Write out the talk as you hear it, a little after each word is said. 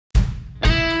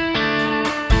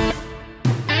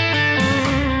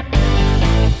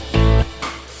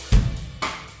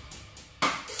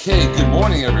Okay, good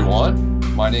morning, everyone.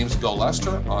 My name is Bill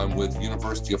Lester. I'm with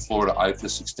University of Florida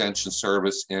IFAS Extension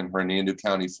Service in Hernando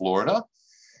County, Florida.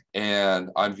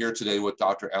 And I'm here today with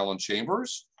Dr. Alan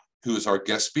Chambers, who is our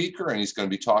guest speaker, and he's going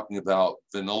to be talking about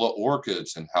vanilla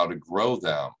orchids and how to grow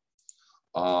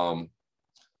them.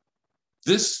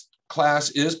 This class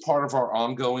is part of our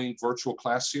ongoing virtual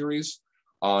class series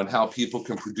on how people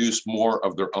can produce more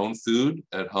of their own food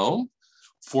at home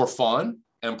for fun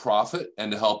and profit,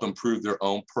 and to help improve their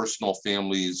own personal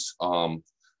family's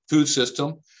food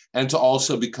system, and to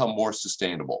also become more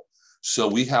sustainable. So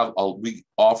we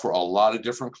offer a lot of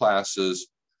different classes.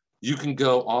 You can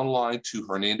go online to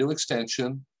Hernando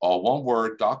Extension, all one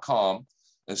word, .com,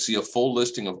 and see a full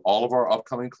listing of all of our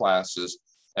upcoming classes.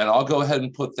 And I'll go ahead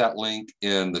and put that link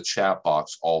in the chat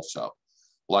box also.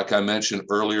 Like I mentioned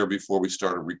earlier before we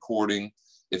started recording,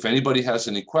 if anybody has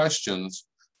any questions,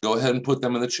 go ahead and put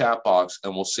them in the chat box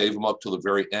and we'll save them up till the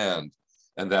very end.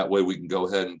 And that way we can go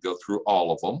ahead and go through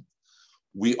all of them.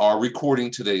 We are recording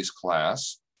today's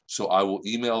class, so I will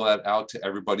email that out to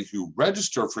everybody who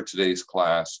registered for today's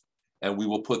class, and we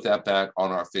will put that back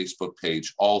on our Facebook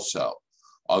page also.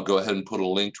 I'll go ahead and put a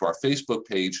link to our Facebook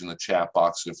page in the chat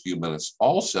box in a few minutes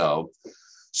also.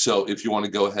 So if you want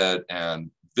to go ahead and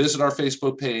visit our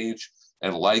Facebook page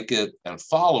and like it and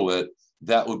follow it,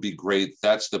 that would be great.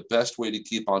 That's the best way to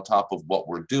keep on top of what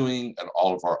we're doing and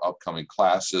all of our upcoming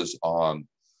classes on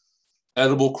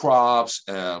edible crops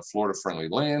and Florida-friendly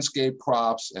landscape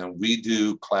crops. And we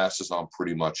do classes on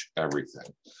pretty much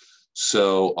everything.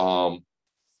 So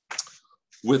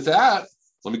with that,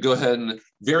 let me go ahead and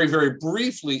very, very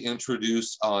briefly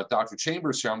introduce Dr.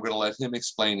 Chambers here. I'm going to let him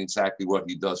explain exactly what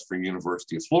he does for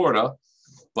University of Florida.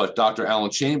 But Dr.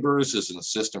 Alan Chambers is an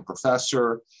assistant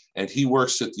professor, and he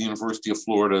works at the University of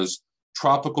Florida's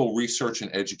Tropical Research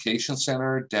and Education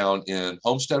Center down in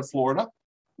Homestead, Florida,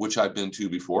 which I've been to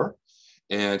before.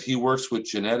 And he works with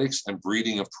genetics and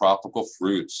breeding of tropical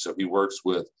fruits. So he works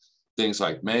with things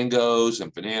like mangoes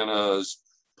and bananas,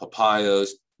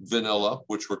 papayas, vanilla,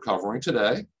 which we're covering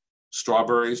today,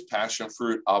 strawberries, passion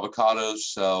fruit, avocados.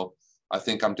 So I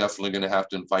think I'm definitely going to have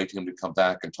to invite him to come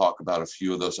back and talk about a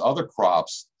few of those other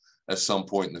crops at some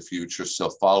point in the future. So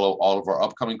follow all of our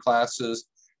upcoming classes,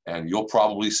 and you'll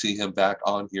probably see him back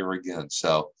on here again.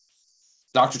 So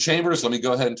Dr. Chambers, let me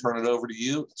go ahead and turn it over to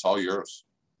you. It's all yours.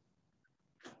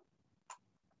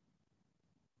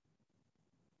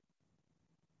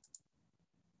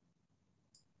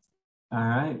 All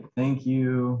right, thank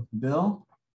you, Bill.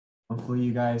 Hopefully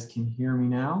you guys can hear me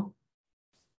now.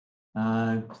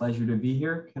 Pleasure to be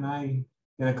here. Can I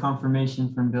get a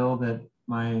confirmation from Bill that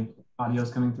my audio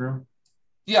is coming through?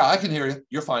 Yeah, I can hear you.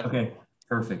 You're fine. Okay,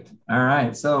 perfect. All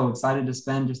right, so excited to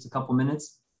spend just a couple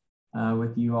minutes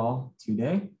with you all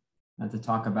today to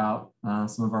talk about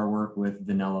some of our work with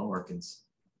vanilla orchids.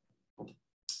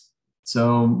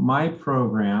 So my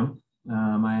program,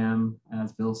 I am,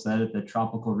 as Bill said, at the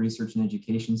Tropical Research and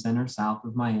Education Center south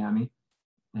of Miami.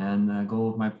 And the goal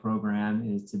of my program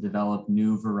is to develop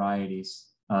new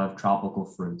varieties of tropical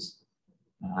fruits.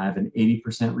 I have an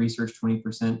 80% research,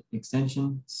 20%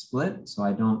 extension split. So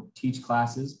I don't teach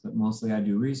classes, but mostly I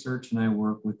do research, and I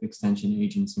work with extension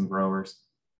agents and growers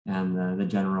and the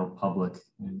general public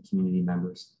and community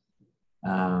members.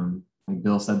 Like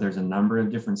Bill said, there's a number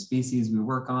of different species we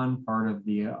work on. Part of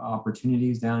the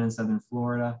opportunities down in Southern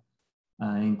Florida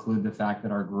include the fact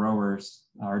that our growers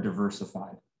are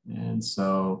diversified. And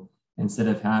so instead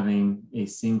of having a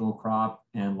single crop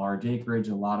and large acreage,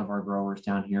 a lot of our growers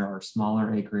down here are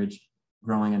smaller acreage,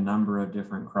 growing a number of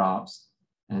different crops.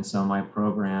 And so my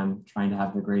program, trying to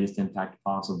have the greatest impact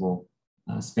possible,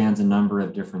 spans a number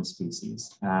of different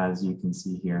species, as you can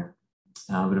see here.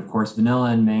 But of course,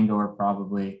 vanilla and mango are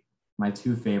probably my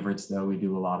two favorites, though we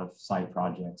do a lot of side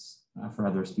projects for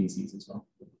other species as well.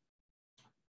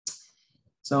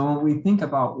 So when we think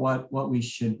about what we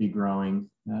should be growing,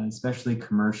 especially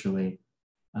commercially,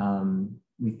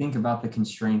 we think about the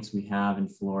constraints we have in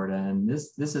Florida. And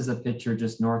this is a picture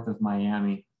just north of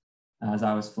Miami as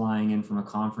I was flying in from a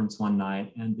conference one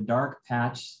night. And the dark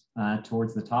patch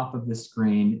towards the top of the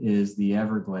screen is the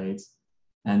Everglades.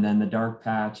 And then the dark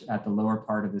patch at the lower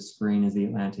part of the screen is the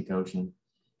Atlantic Ocean.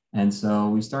 And so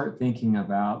we start thinking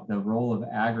about the role of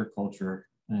agriculture.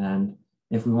 And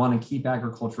if we want to keep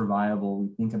agriculture viable, we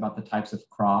think about the types of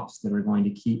crops that are going to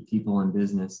keep people in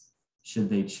business should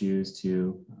they choose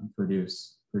to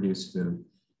produce food.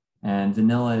 And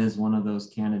vanilla is one of those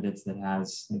candidates that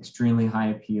has extremely high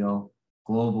appeal,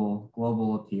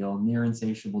 global appeal, near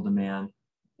insatiable demand,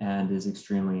 and is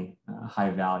extremely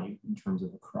high value in terms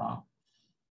of a crop.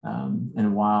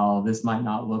 And while this might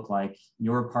not look like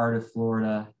your part of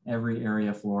Florida, every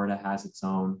area of Florida has its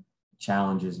own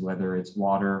challenges, whether it's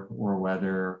water or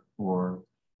weather or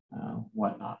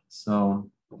whatnot. So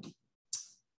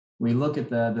we look at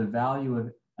the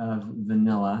value of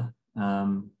vanilla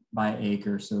by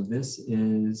acre. So this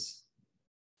is,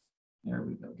 there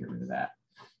we go, get rid of that.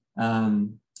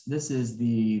 This is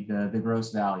the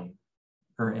gross value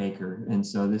per acre. And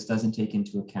so this doesn't take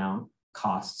into account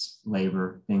costs,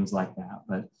 labor, things like that.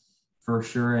 But for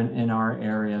sure in our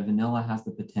area, vanilla has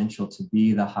the potential to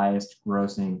be the highest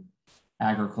grossing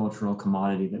agricultural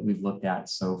commodity that we've looked at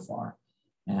so far.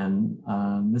 And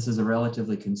this is a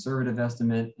relatively conservative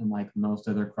estimate. And like most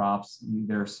other crops,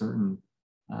 there are certain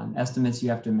estimates you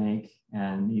have to make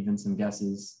and even some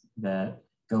guesses that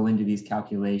go into these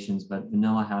calculations, but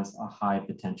vanilla has a high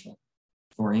potential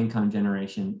for income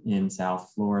generation in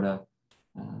South Florida.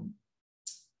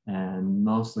 And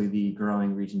mostly the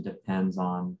growing region depends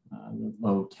on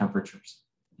low temperatures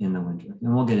in the winter.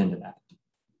 And we'll get into that.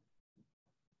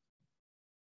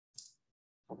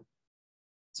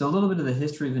 So a little bit of the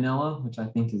history of vanilla, which I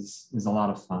think is a lot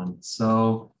of fun.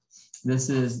 So this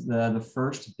is the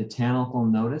first botanical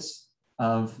notice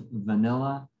of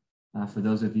vanilla. For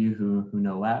those of you who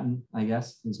know Latin, I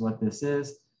guess, is what this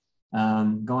is.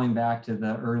 Going back to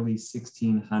the early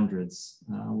 1600s,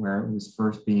 where it was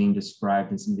first being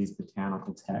described in some of these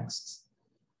botanical texts.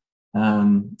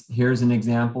 Here's an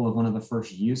example of one of the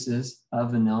first uses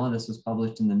of vanilla. This was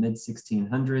published in the mid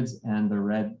 1600s, and the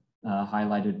red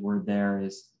highlighted word there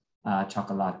is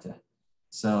chocolate.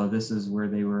 So this is where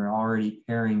they were already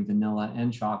pairing vanilla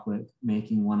and chocolate,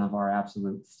 making one of our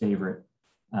absolute favorite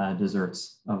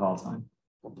desserts of all time.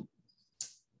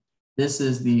 This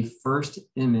is the first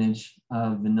image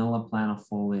of vanilla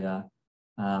planifolia.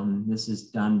 This is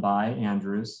done by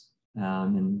Andrews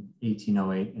in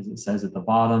 1808, as it says at the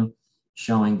bottom,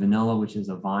 showing vanilla, which is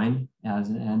a vine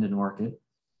and an orchid.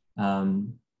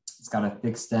 It's got a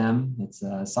thick stem. It's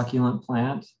a succulent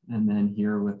plant. And then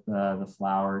here with the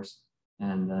flowers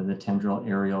and the tendril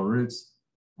aerial roots.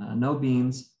 No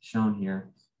beans shown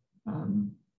here.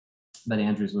 But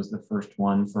Andrews was the first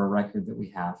one for a record that we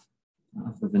have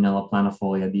for vanilla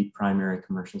planifolia, the primary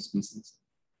commercial species.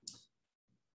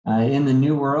 In the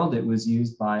New World, it was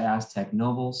used by Aztec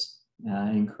nobles.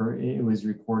 It was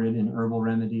recorded in herbal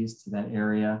remedies to that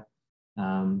area.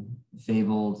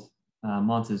 Fabled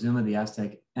Montezuma, the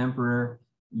Aztec emperor,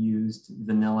 used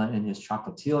vanilla in his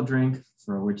chocolatiel drink,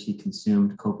 for which he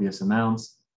consumed copious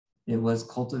amounts. It was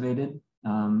cultivated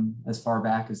as far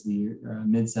back as the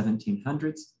mid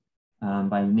 1700s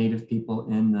by native people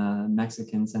in the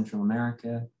Mexican Central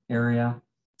America area,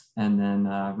 and then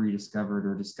rediscovered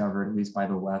or discovered, at least by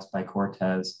the West, by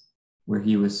Cortez, where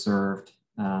he was served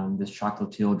this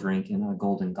chocolatiel drink in a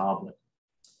golden goblet.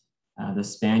 The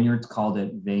Spaniards called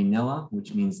it vanilla,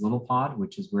 which means little pod,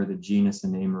 which is where the genus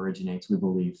and name originates, we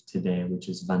believe, today, which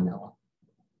is vanilla.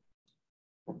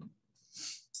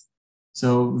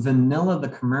 So vanilla, the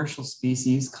commercial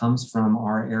species, comes from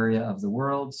our area of the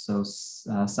world, so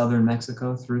southern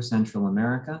Mexico through Central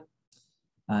America.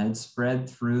 It spread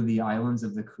through the islands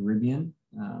of the Caribbean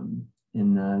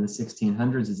in the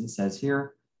 1600s, as it says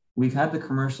here. We've had the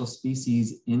commercial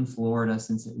species in Florida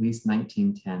since at least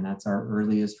 1910. That's our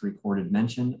earliest recorded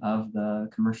mention of the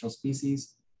commercial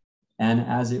species. And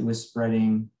as it was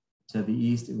spreading to the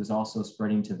east, it was also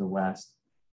spreading to the west.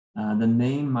 The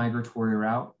main migratory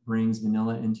route brings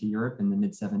vanilla into Europe in the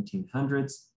mid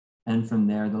 1700s. And from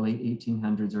there, the late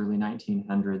 1800s, early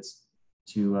 1900s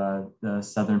to the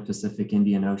Southern Pacific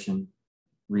Indian Ocean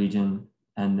region,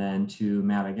 and then to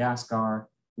Madagascar,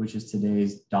 which is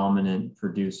today's dominant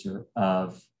producer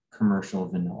of commercial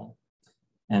vanilla.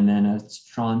 And then its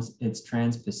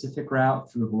trans-Pacific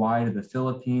route through Hawaii to the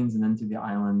Philippines, and then through the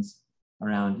islands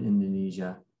around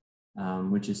Indonesia,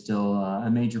 which is still a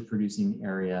major producing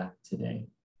area today.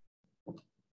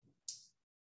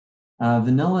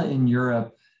 Vanilla in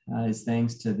Europe is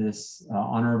thanks to this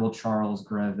Honorable Charles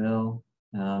Greville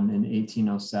in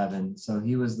 1807. So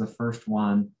he was the first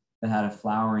one that had a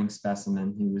flowering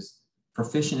specimen. He was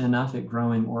proficient enough at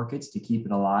growing orchids to keep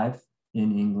it alive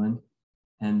in England,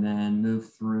 and then moved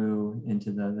through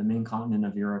into the main continent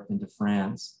of Europe, into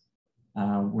France,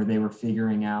 where they were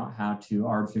figuring out how to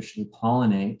artificially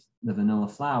pollinate the vanilla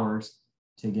flowers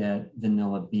to get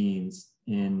vanilla beans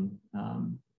in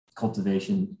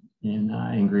cultivation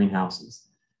in greenhouses.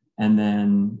 And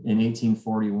then in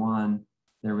 1841,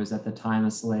 there was at the time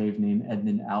a slave named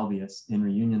Edmund Albius in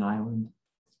Reunion Island,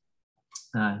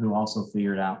 who also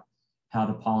figured out how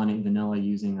to pollinate vanilla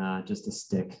using just a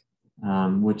stick,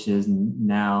 which is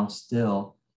now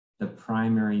still the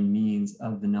primary means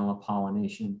of vanilla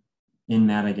pollination in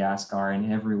Madagascar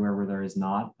and everywhere where there is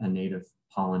not a native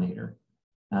pollinator.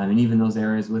 And even those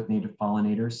areas with native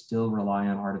pollinators still rely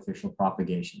on artificial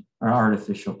propagation or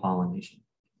artificial pollination.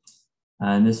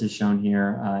 And this is shown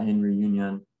here in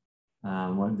Reunion,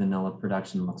 what vanilla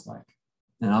production looks like.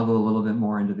 And I'll go a little bit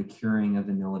more into the curing of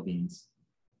vanilla beans.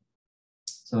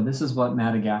 So this is what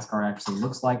Madagascar actually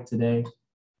looks like today.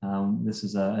 This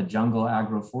is a jungle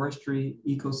agroforestry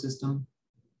ecosystem.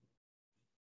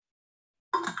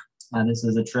 This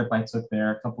is a trip I took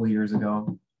there a couple of years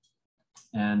ago.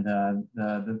 And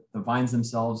the vines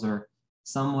themselves are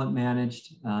somewhat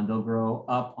managed. They'll grow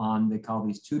up on, they call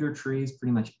these tutor trees,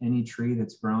 pretty much any tree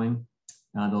that's growing.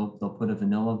 They'll put a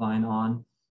vanilla vine on.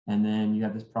 And then you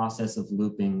have this process of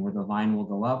looping where the vine will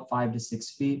go up 5 to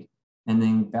 6 feet and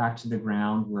then back to the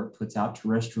ground where it puts out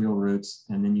terrestrial roots.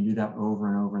 And then you do that over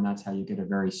and over, and that's how you get a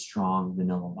very strong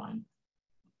vanilla vine.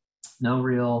 No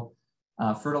real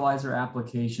fertilizer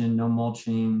application, no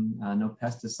mulching, no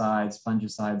pesticides,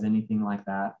 fungicides, anything like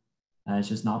that. It's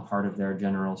just not part of their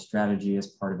general strategy as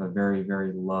part of a very,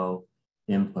 very low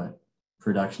input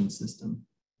production system.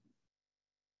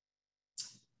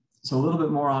 So a little bit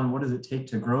more on what does it take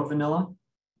to grow vanilla.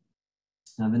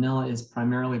 Vanilla is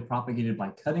primarily propagated by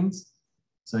cuttings.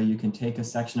 So you can take a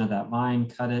section of that vine,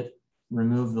 cut it,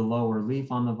 remove the lower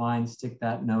leaf on the vine, stick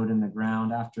that node in the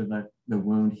ground after the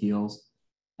wound heals,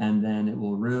 and then it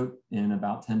will root in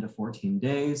about 10 to 14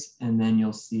 days. And then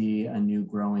you'll see a new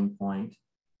growing point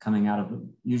coming out of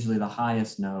usually the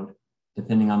highest node,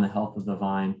 depending on the health of the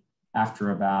vine,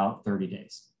 after about 30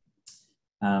 days.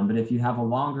 But if you have a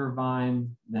longer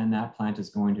vine, then that plant is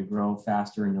going to grow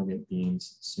faster and you'll get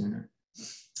beans sooner.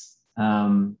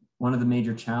 One of the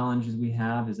major challenges we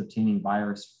have is obtaining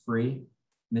virus-free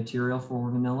material for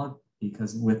vanilla,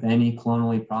 because with any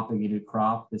clonally propagated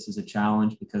crop, this is a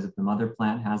challenge because if the mother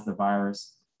plant has the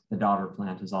virus, the daughter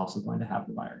plant is also going to have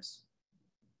the virus.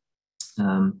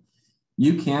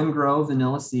 You can grow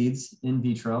vanilla seeds in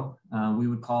vitro. We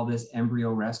would call this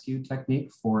embryo rescue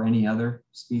technique for any other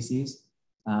species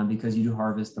because you do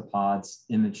harvest the pods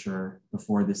immature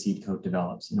before the seed coat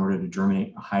develops in order to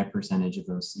germinate a high percentage of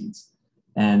those seeds.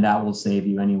 And that will save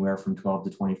you anywhere from 12 to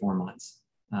 24 months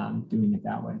doing it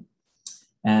that way.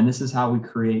 And this is how we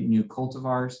create new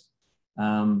cultivars,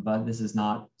 but this is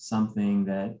not something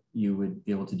that you would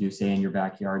be able to do, say, in your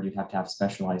backyard. You'd have to have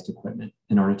specialized equipment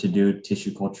in order to do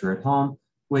tissue culture at home,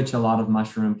 which a lot of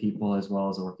mushroom people as well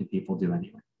as orchid people do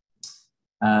anyway.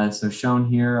 So shown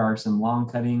here are some long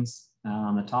cuttings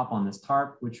on the top on this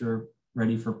tarp, which are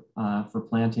ready for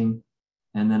planting.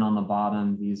 And then on the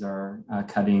bottom, these are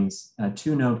cuttings,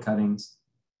 2-node cuttings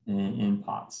in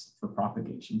pots for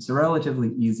propagation. So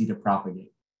relatively easy to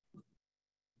propagate.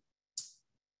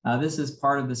 This is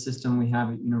part of the system we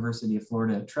have at University of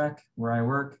Florida at Trek, where I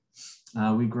work.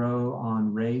 We grow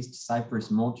on raised cypress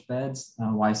mulch beds.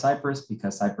 Why cypress?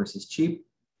 Because cypress is cheap.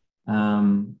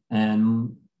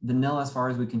 And vanilla, as far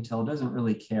as we can tell, doesn't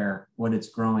really care what it's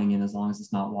growing in as long as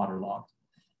it's not waterlogged.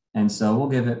 And so we'll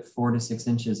give it 4 to 6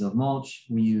 inches of mulch.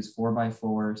 We use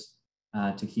 4x4s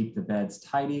to keep the beds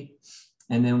tidy.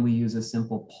 And then we use a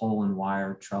simple pole and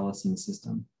wire trellising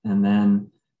system. And then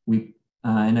we,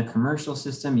 in a commercial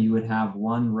system, you would have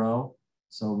one row.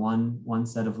 So one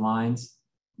set of lines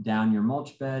down your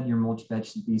mulch bed. Your mulch bed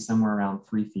should be somewhere around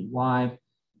 3 feet wide.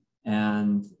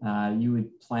 And you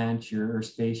would plant or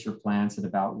space your plants at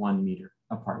about 1 meter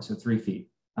apart. So 3 feet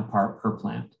apart per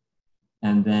plant.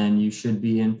 And then you should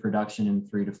be in production in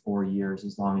 3 to 4 years,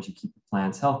 as long as you keep the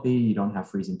plants healthy, you don't have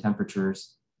freezing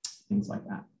temperatures, things like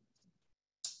that.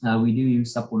 We do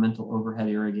use supplemental overhead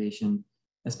irrigation,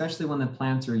 especially when the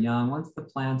plants are young. Once the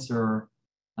plants are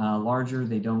larger,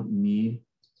 they don't need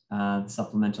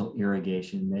supplemental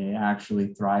irrigation. They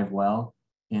actually thrive well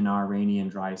in our rainy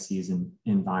and dry season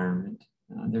environment.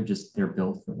 They're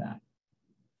built for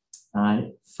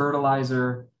that.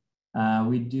 Fertilizer,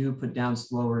 we do put down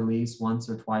slow release once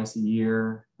or twice a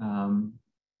year.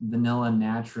 Vanilla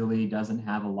naturally doesn't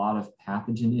have a lot of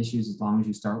pathogen issues as long as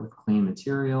you start with clean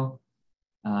material.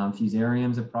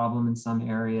 Fusarium's a problem in some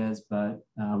areas, but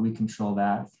we control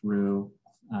that through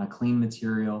clean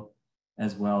material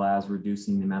as well as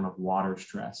reducing the amount of water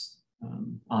stress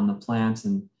on the plants,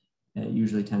 and it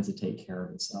usually tends to take care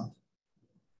of itself.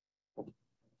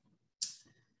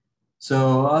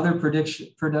 So other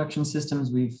production systems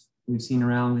we've seen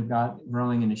around, we've got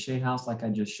growing in a shade house like I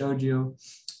just showed you.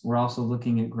 We're also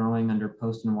looking at growing under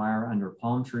post and wire under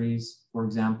palm trees. For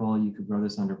example, you could grow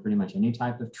this under pretty much any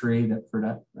type of tree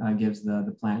that gives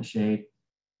the plant shade.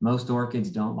 Most orchids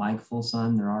don't like full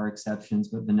sun. There are exceptions,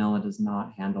 but vanilla does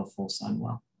not handle full sun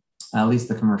well. At least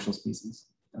the commercial species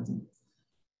doesn't.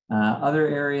 Other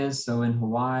areas, so in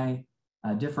Hawaii,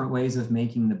 different ways of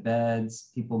making the beds.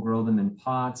 People grow them in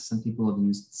pots. Some people have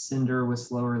used cinder with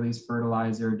slow release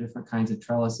fertilizer, different kinds of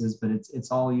trellises, but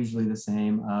it's all usually the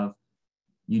same of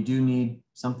you do need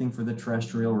something for the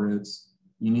terrestrial roots.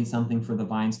 You need something for the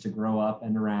vines to grow up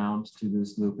and around to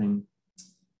loose looping.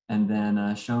 And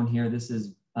then shown here, this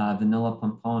is Vanilla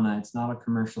pompona. It's not a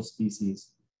commercial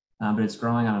species, but it's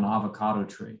growing on an avocado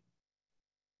tree.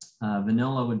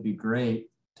 Vanilla would be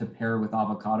great to pair with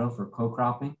avocado for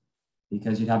co-cropping,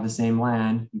 because you'd have the same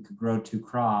land. You could grow two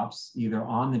crops, either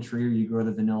on the tree or you grow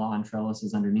the vanilla on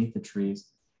trellises underneath the trees.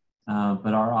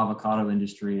 But our avocado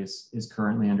industry is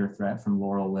currently under threat from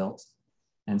laurel wilt.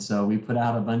 And so we put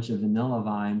out a bunch of vanilla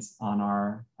vines on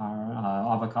our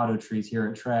avocado trees here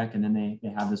at Trek, and then they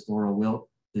have this laurel wilt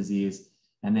disease,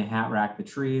 and they hat racked the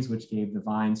trees, which gave the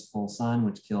vines full sun,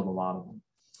 which killed a lot of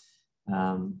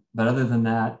them. But other than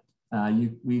that,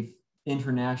 we've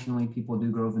internationally, people do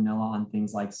grow vanilla on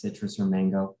things like citrus or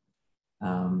mango.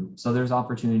 So there's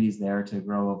opportunities there to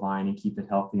grow a vine and keep it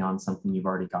healthy on something you've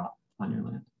already got on your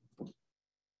land.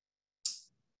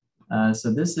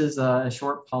 So this is a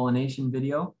short pollination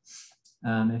video.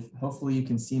 Hopefully you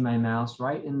can see my mouse.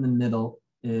 Right in the middle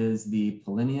is the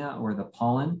pollinia, or the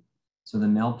pollen. So the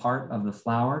male part of the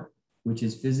flower, which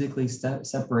is physically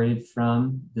separated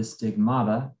from the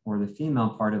stigmata, or the female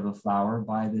part of a flower,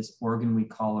 by this organ we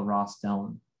call a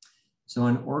rostellum. So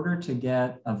in order to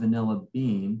get a vanilla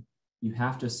bean, you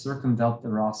have to circumvent the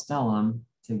rostellum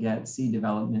to get seed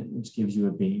development, which gives you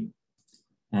a bean.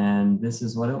 And this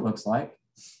is what it looks like.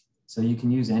 So you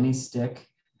can use any stick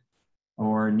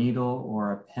or needle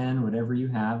or a pen, whatever you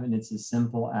have, and it's as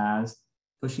simple as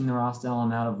pushing the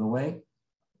rostellum out of the way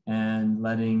and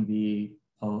letting the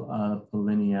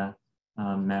pollinia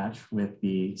match with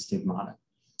the stigmata.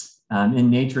 In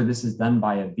nature, this is done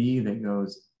by a bee that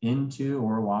goes into,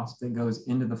 or a wasp that goes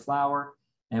into the flower,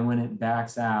 and when it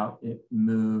backs out, it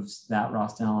moves that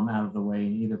rostellum out of the way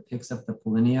and either picks up the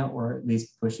pollinia or at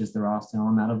least pushes the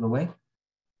rostellum out of the way.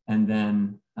 And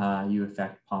then you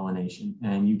effect pollination,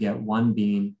 and you get one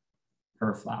bean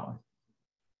per flower.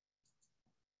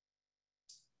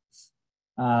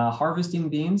 Harvesting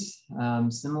beans,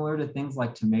 similar to things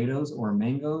like tomatoes or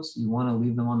mangoes, you want to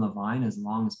leave them on the vine as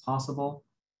long as possible.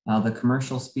 The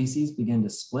commercial species begin to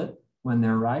split when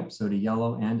they're ripe, so to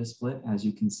yellow and to split, as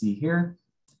you can see here.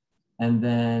 And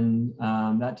then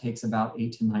that takes about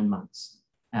 8 to 9 months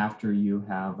after you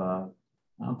have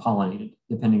pollinated,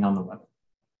 depending on the weather.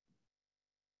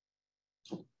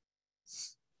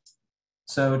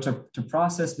 So to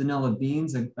process vanilla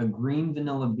beans, a green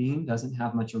vanilla bean doesn't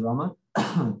have much aroma,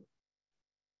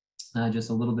 just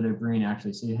a little bit of green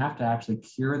actually. So you have to actually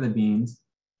cure the beans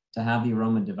to have the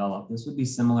aroma develop. This would be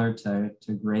similar to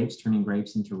grapes, turning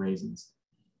grapes into raisins.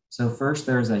 So first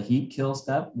there's a heat kill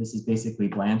step. This is basically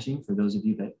blanching for those of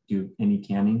you that do any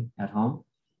canning at home.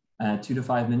 2 to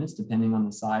 5 minutes, depending on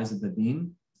the size of the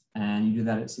bean. And you do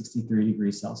that at 63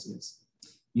 degrees Celsius.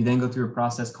 You then go through a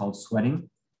process called sweating,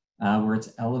 where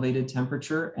it's elevated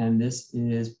temperature, and this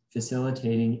is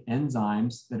facilitating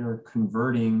enzymes that are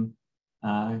converting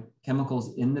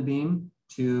chemicals in the bean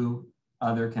to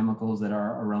other chemicals that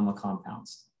are aroma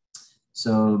compounds.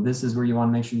 So this is where you want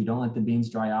to make sure you don't let the beans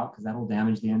dry out, because that'll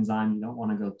damage the enzyme. You don't want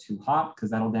to go too hot,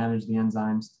 because that'll damage the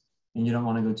enzymes. And you don't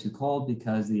want to go too cold,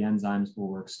 because the enzymes will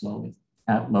work slowly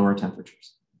at lower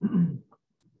temperatures.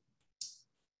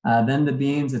 Then the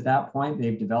beans, at that point,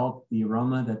 they've developed the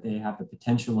aroma that they have the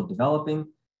potential of developing,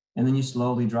 and then you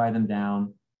slowly dry them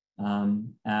down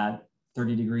at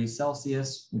 30 degrees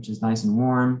Celsius, which is nice and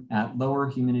warm, at lower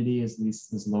humidity, at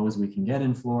least as low as we can get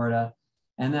in Florida,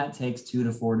 and that takes 2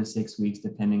 to 4 to 6 weeks,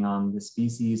 depending on the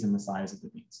species and the size of the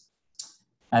beans.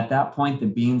 At that point, the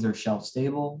beans are shelf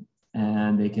stable,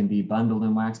 and they can be bundled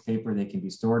in wax paper. They can be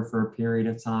stored for a period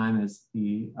of time as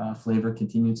the flavor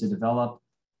continues to develop.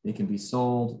 They can be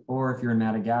sold, or if you're in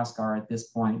Madagascar at this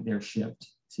point, they're shipped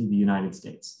to the United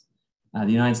States.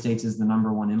 The United States is the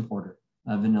 #1 importer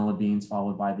of vanilla beans,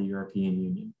 followed by the European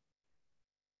Union.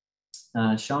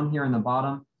 Shown here in the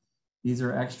bottom, these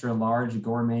are extra large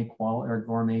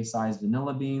gourmet sized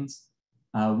vanilla beans.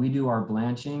 We do our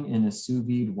blanching in a sous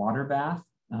vide water bath.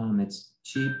 It's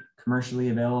cheap, commercially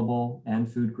available,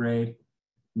 and food grade.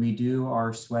 We do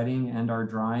our sweating and our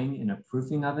drying in a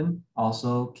proofing oven,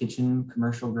 also kitchen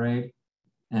commercial grade.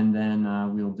 And then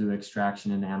we'll do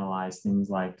extraction and analyze things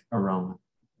like aroma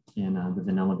in the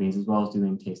vanilla beans, as well as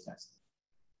doing taste tests.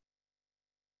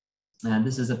 And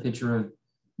this is a picture of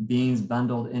beans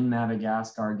bundled in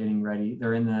Madagascar getting ready.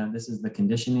 They're this is the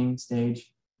conditioning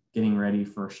stage, getting ready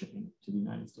for shipping to the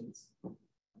United States.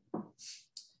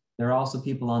 There are also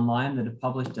people online that have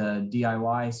published a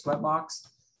DIY sweat box.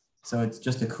 So it's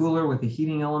just a cooler with a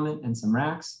heating element and some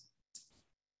racks.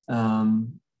 There's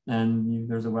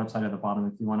a website at the bottom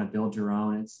if you want to build your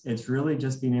own. It's really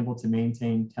just being able to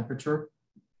maintain temperature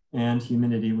and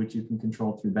humidity, which you can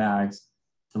control through bags,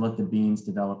 to let the beans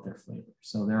develop their flavor.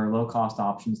 So there are low-cost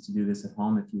options to do this at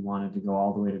home if you wanted to go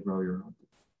all the way to grow your own.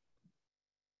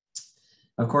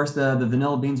 Of course, the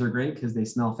vanilla beans are great because they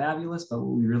smell fabulous, but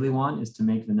what we really want is to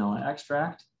make vanilla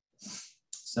extract.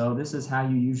 So this is how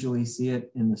you usually see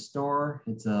it in the store.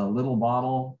 It's a little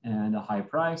bottle and a high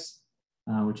price,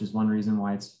 which is one reason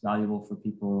why it's valuable for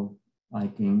people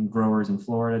like growers in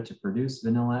Florida to produce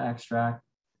vanilla extract.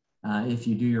 If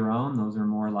you do your own, those are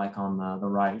more like on the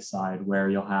right side,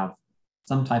 where you'll have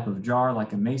some type of jar,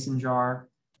 like a mason jar,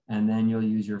 and then you'll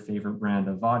use your favorite brand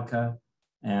of vodka.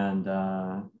 And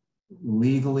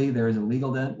legally, there is a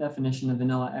legal definition of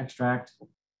vanilla extract,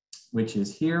 which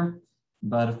is here.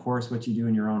 But of course, what you do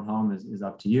in your own home is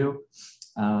up to you.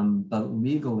 But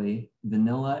legally,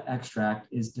 vanilla extract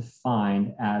is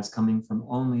defined as coming from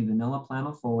only vanilla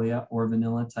planifolia or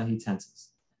vanilla tahitensis.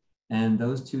 And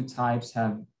those two types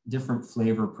have different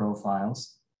flavor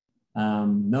profiles,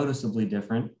 noticeably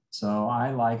different. So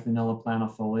I like vanilla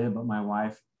planifolia, but my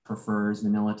wife prefers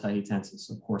vanilla tahitensis.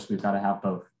 Of course, we've got to have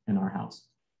both in our house.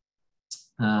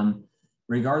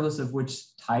 Regardless of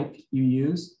which type you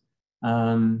use,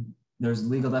 there's a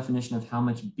legal definition of how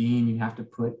much bean you have to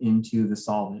put into the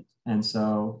solvent. And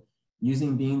so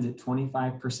using beans at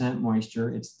 25% moisture,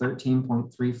 it's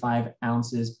 13.35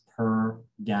 ounces per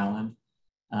gallon.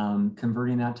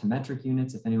 Converting that to metric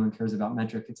units, if anyone cares about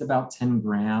metric, it's about 10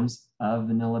 grams of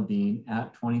vanilla bean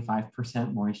at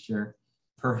 25% moisture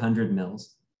per 100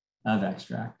 mils of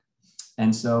extract.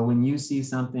 And so when you see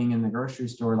something in the grocery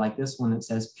store like this one that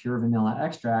says pure vanilla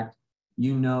extract,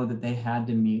 you know that they had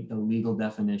to meet the legal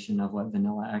definition of what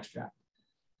vanilla extract.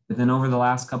 But then over the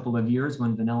last couple of years,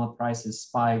 when vanilla prices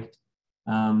spiked,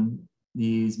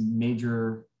 these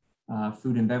major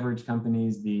food and beverage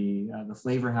companies, the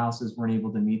flavor houses weren't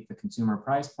able to meet the consumer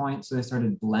price point. So they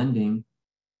started blending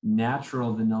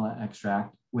natural vanilla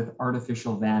extract with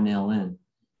artificial vanillin.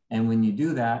 And when you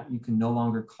do that, you can no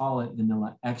longer call it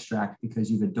vanilla extract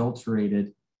because you've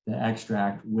adulterated the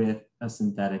extract with a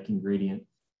synthetic ingredient.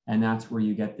 And that's where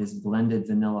you get this blended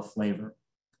vanilla flavor,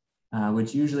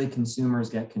 which usually consumers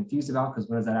get confused about because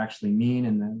what does that actually mean?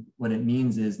 And then what it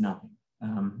means is nothing.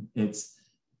 It's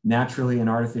naturally and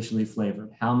artificially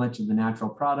flavored. How much of the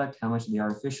natural product, how much of the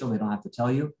artificial, they don't have to tell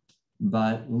you.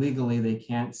 But legally, they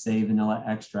can't say vanilla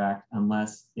extract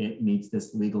unless it meets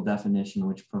this legal definition,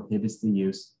 which prohibits the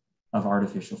use of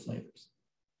artificial flavors.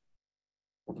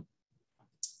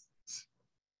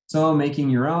 So making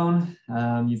your own,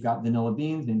 you've got vanilla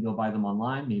beans, maybe you'll buy them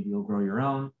online, maybe you'll grow your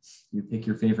own. You pick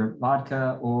your favorite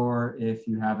vodka, or if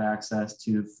you have access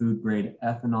to food grade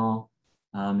ethanol,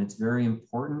 it's very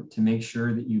important to make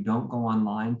sure that you don't go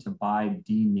online to buy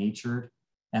denatured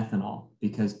ethanol,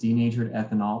 because denatured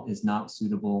ethanol is not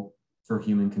suitable for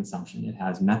human consumption. It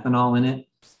has methanol in it,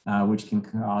 which can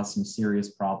cause some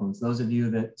serious problems. Those of you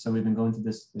that, so we've been going through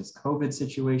this COVID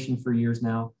situation for years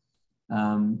now,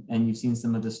 and you've seen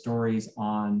some of the stories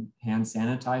on hand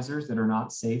sanitizers that are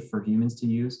not safe for humans to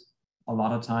use. A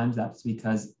lot of times that's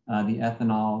because the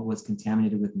ethanol was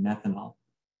contaminated with methanol.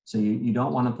 So you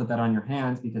don't want to put that on your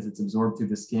hands because it's absorbed through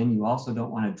the skin. You also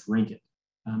don't want to drink it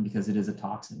because it is a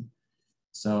toxin.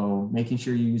 So making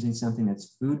sure you're using something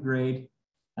that's food grade,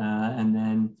 and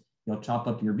then you'll chop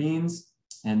up your beans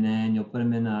and then you'll put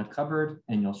them in a cupboard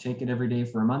and you'll shake it every day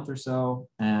for a month or so.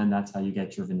 And that's how you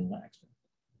get your vanilla extract.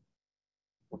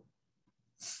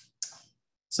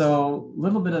 So a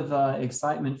little bit of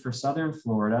excitement for Southern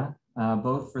Florida,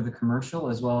 both for the commercial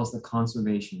as well as the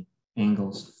conservation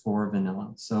angles for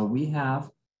vanilla. So we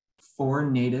have 4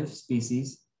 native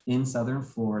species in Southern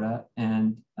Florida,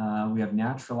 and we have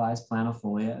naturalized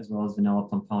planifolia as well as vanilla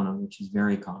pompona, which is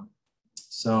very common.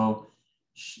 So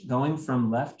going from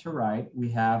left to right,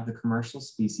 we have the commercial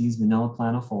species, vanilla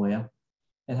planifolia.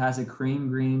 It has a cream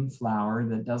green flower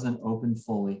that doesn't open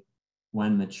fully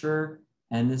when mature,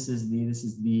 and this is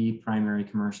the primary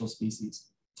commercial species.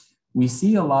 We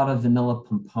see a lot of vanilla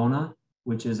pompona,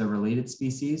 which is a related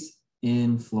species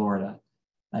in Florida.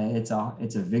 It's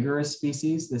a vigorous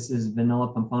species. This is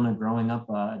vanilla pompona growing up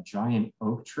a giant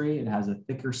oak tree. It has a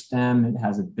thicker stem, it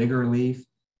has a bigger leaf,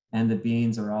 and the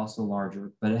beans are also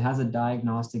larger, but it has a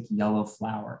diagnostic yellow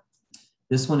flower.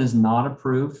 This one is not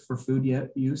approved for food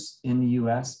use in the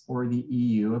US or the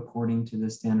EU according to the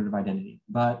standard of identity,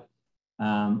 but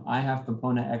I have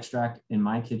pompona extract in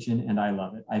my kitchen and I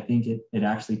love it. I think it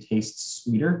actually tastes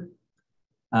sweeter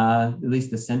At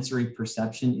least the sensory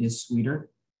perception is sweeter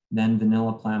than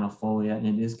vanilla planifolia, and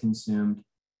it is consumed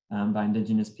by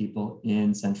indigenous people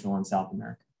in Central and South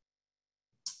America.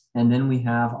 And then we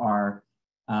have our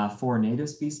 4 native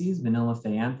species, Vanilla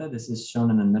phayantha. This is shown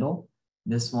in the middle.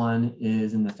 This one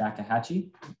is in the Fakahatchee.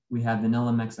 We have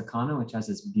Vanilla mexicana, which has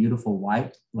this beautiful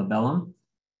white labellum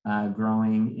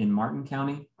growing in Martin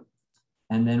County.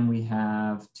 And then we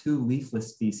have 2 leafless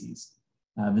species.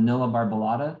 Vanilla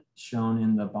barbellata, shown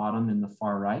in the bottom in the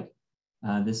far right.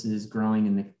 This is growing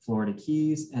in the Florida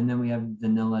Keys. And then we have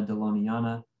Vanilla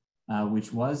deloniana,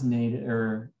 which was native,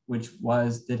 or we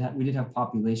did have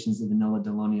populations of Vanilla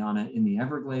deloniana in the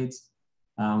Everglades,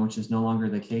 which is no longer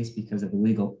the case because of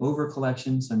illegal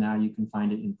overcollection. So now you can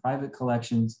find it in private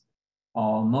collections,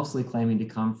 all mostly claiming to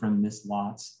come from Miss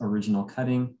Lott's original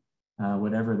cutting,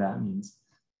 whatever that means.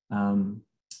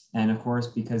 And of course,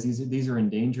 because these are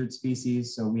endangered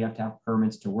species, so we have to have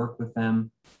permits to work with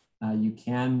them. You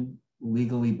can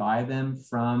legally buy them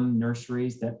from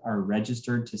nurseries that are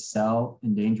registered to sell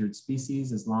endangered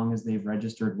species. As long as they've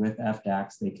registered with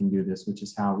FDACS, they can do this, which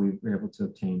is how we were able to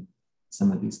obtain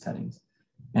some of these cuttings.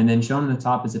 And then shown on the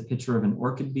top is a picture of an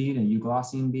orchid bead, a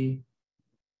euglossine bead.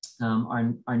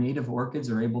 Our native orchids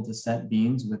are able to set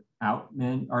beans without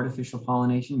artificial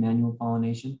pollination, manual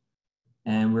pollination.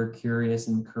 And we're curious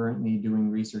and currently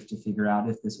doing research to figure out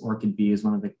if this orchid bee is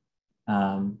one of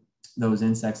the those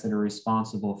insects that are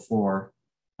responsible for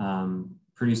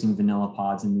producing vanilla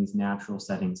pods in these natural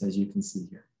settings, as you can see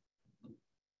here.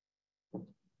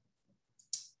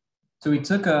 So we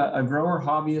took a grower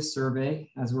hobbyist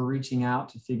survey as we're reaching out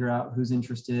to figure out who's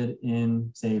interested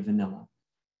in, say, vanilla.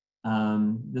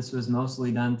 This was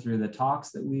mostly done through the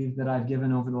talks that I've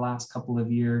given over the last couple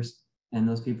of years, and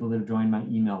those people that have joined my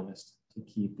email list to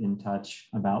keep in touch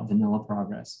about vanilla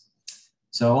progress.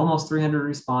 So almost 300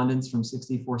 respondents from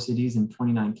 64 cities and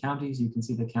 29 counties. You can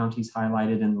see the counties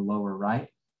highlighted in the lower right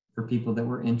for people that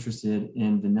were interested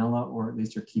in vanilla, or at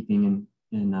least are keeping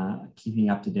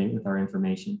up to date with our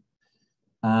information.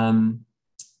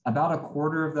 About a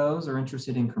quarter of those are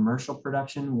interested in commercial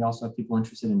production. We also have people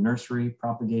interested in nursery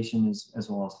propagation as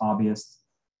well as hobbyists.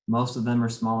 Most of them are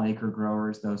small acre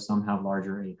growers, though some have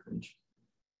larger acreage.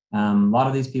 A lot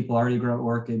of these people already grow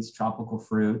orchids, tropical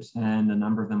fruit, and a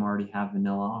number of them already have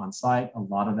vanilla on site. A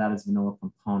lot of that is vanilla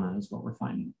pompona is what we're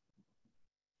finding.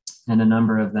 And a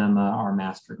number of them are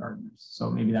master gardeners. So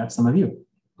maybe that's some of you.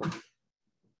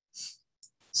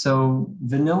 So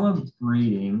vanilla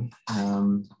breeding,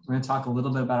 we're going to talk a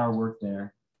little bit about our work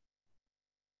there.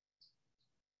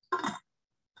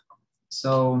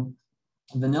 So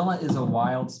vanilla is a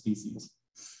wild species.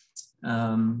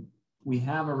 We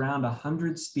have around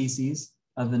 100 species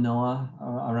of vanilla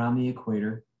around the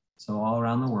equator, so all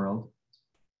around the world,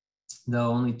 though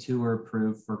only 2 are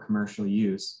approved for commercial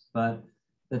use. But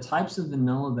the types of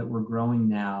vanilla that we're growing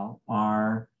now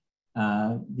are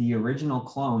the original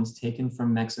clones taken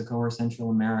from Mexico or Central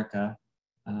America,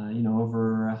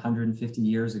 over 150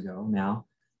 years ago now,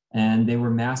 and they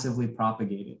were massively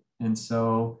propagated. And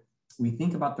so we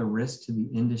think about the risk to the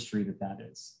industry that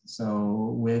is.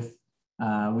 So we've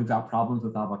got problems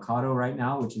with avocado right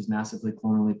now, which is massively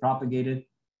clonally propagated.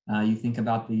 You think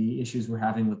about the issues we're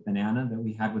having with banana that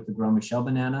we had with the Gros Michel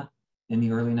banana in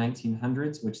the early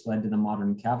 1900s, which led to the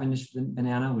modern Cavendish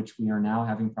banana, which we are now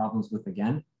having problems with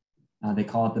again. They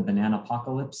call it the banana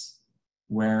apocalypse,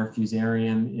 where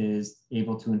Fusarium is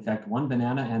able to infect one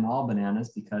banana and all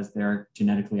bananas because they're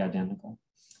genetically identical.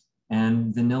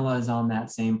 And vanilla is on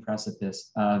that same precipice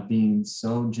of being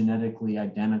so genetically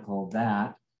identical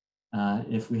that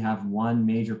if we have one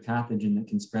major pathogen that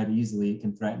can spread easily, it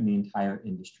can threaten the entire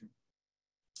industry.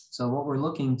 So what we're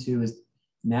looking to is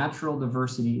natural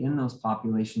diversity in those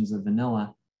populations of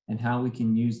vanilla and how we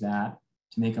can use that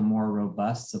to make a more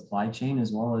robust supply chain,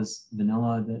 as well as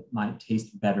vanilla that might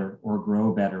taste better or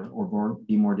grow better or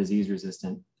be more disease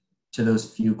resistant to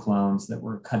those few clones that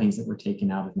were cuttings that were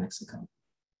taken out of Mexico.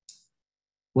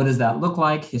 What does that look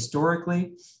like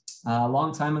historically? A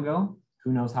long time ago,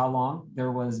 who knows how long,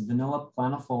 there was Vanilla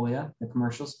planifolia, the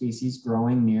commercial species,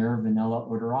 growing near Vanilla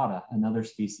odorata, another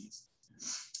species.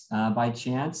 By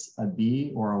chance, a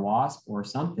bee or a wasp or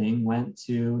something went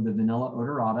to the Vanilla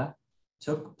odorata,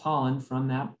 took pollen from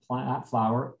that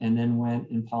flower, and then went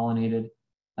and pollinated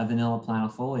a Vanilla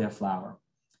planifolia flower.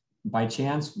 By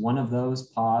chance, one of those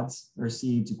pods or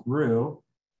seeds grew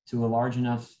to a large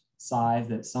enough size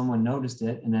that someone noticed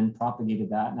it and then propagated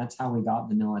that, and that's how we got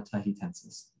Vanilla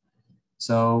tahitensis.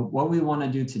 So what we want to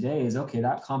do today is, okay,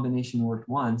 that combination worked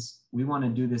once. We want to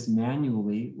do this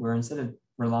manually, where instead of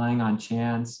relying on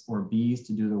chance or bees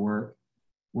to do the work,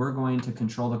 we're going to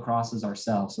control the crosses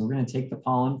ourselves. So we're going to take the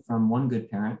pollen from one good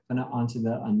parent, put it onto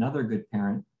another good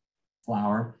parent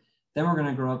flower. Then we're going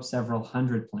to grow up several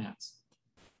hundred plants.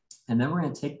 And then we're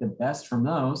going to take the best from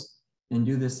those and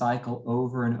do this cycle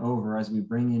over and over as we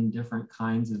bring in different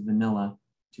kinds of vanilla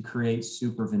to create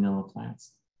super vanilla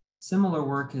plants. Similar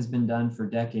work has been done for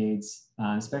decades,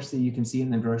 especially you can see it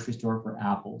in the grocery store for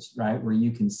apples, right? Where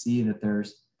you can see that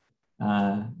there's,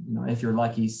 if you're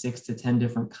lucky, 6 to 10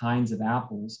 different kinds of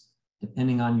apples,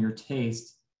 depending on your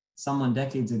taste. Someone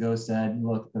decades ago said,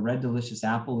 look, the red delicious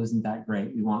apple isn't that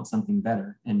great. We want something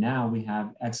better. And now we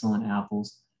have excellent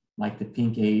apples like the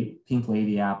pink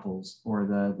lady apples, or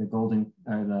the golden,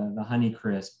 or the honey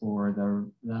crisp, or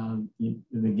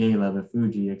the gala, the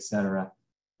Fuji, etc.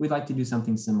 We'd like to do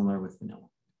something similar with vanilla.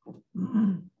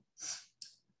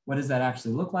 What does that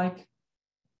actually look like?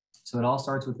 So it all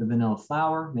starts with the vanilla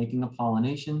flower, making a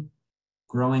pollination,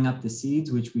 growing up the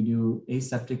seeds, which we do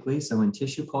aseptically, so in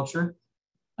tissue culture.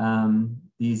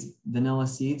 These vanilla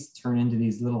seeds turn into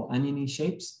these little oniony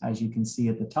shapes, as you can see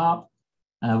at the top.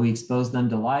 We expose them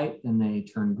to light, and they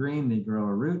turn green, they grow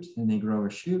a root, and they grow a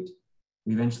shoot.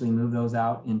 We eventually move those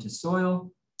out into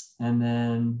soil. And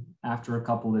then after a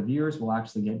couple of years, we'll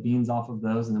actually get beans off of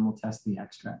those, and then we'll test the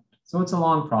extract. So it's a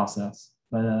long process,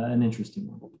 but an interesting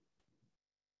one.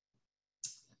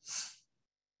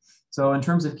 So in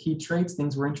terms of key traits,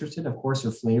 things we're interested, of course,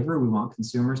 are flavor. We want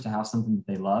consumers to have something that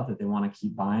they love, that they want to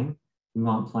keep buying. We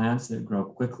want plants that grow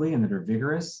quickly and that are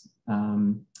vigorous.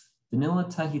 Vanilla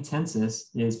tahitensis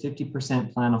is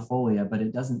 50% planifolia, but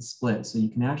it doesn't split. So you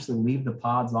can actually leave the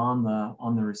pods on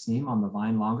the raceme, on the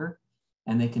vine longer,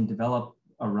 and they can develop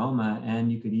aroma,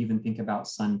 and you could even think about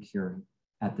sun curing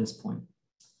at this point.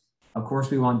 Of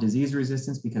course, we want disease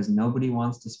resistance because nobody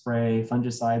wants to spray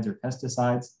fungicides or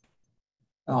pesticides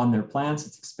on their plants.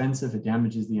 It's expensive, it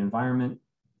damages the environment,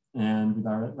 and we'd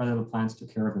rather the plants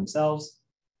took care of themselves,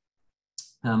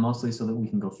 mostly so that we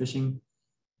can go fishing.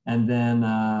 And then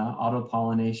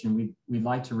auto-pollination, we'd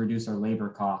like to reduce our labor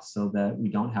costs so that we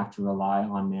don't have to rely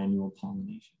on manual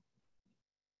pollination.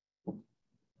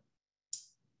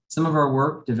 Some of our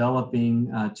work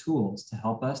developing tools to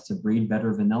help us to breed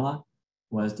better vanilla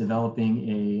was developing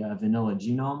a vanilla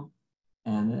genome.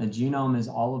 And a genome is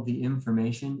all of the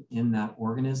information in that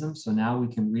organism. So now we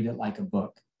can read it like a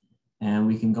book, and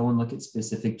we can go and look at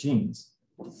specific genes.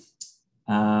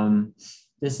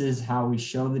 This is how we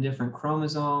show the different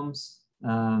chromosomes.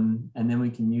 And then we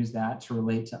can use that to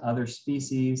relate to other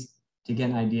species to get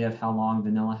an idea of how long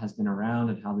vanilla has been around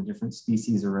and how the different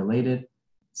species are related.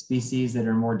 Species that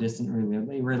are more distantly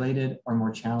related are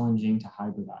more challenging to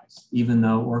hybridize, even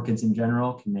though orchids in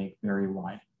general can make very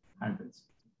wide hybrids.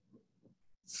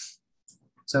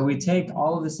 So we take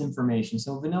all of this information.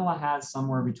 So vanilla has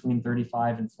somewhere between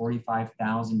 35 and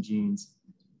 45,000 genes,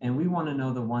 and we want to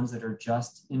know the ones that are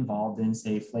just involved in,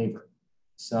 say, flavor.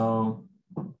 So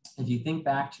if you think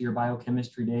back to your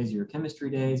biochemistry days, your chemistry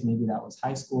days, maybe that was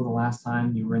high school the last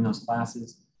time you were in those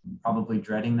classes, probably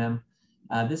dreading them.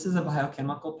 This is a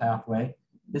biochemical pathway.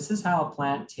 This is how a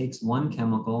plant takes one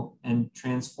chemical and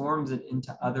transforms it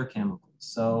into other chemicals.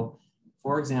 So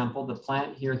for example, the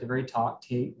plant here at the very top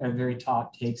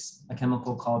takes a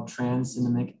chemical called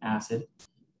trans-cinnamic acid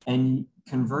and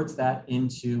converts that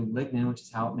into lignin, which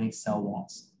is how it makes cell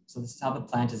walls. So this is how the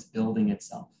plant is building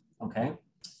itself, okay?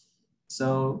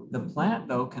 So the plant,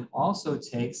 though, can also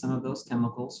take some of those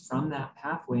chemicals from that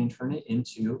pathway and turn it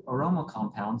into aroma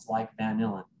compounds like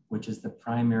vanillin, which is the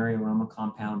primary aroma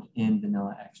compound in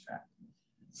vanilla extract.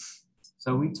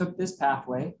 So we took this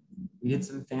pathway, we did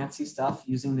some fancy stuff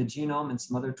using the genome and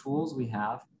some other tools we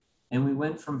have, and we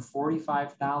went from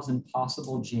 45,000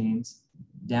 possible genes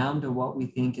down to what we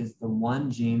think is the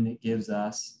one gene that gives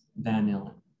us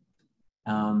vanillin.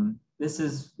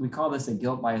 We call this a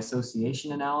guilt by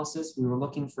association analysis. We were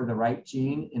looking for the right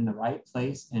gene in the right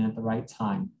place and at the right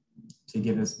time to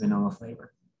give us vanilla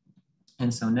flavor.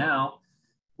 And so now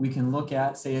we can look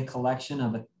at, say, a collection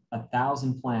of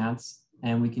 1,000 plants,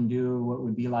 and we can do what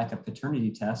would be like a paternity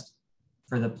test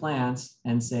for the plants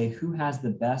and say who has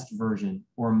the best version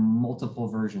or multiple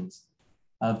versions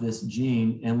of this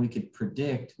gene. And we could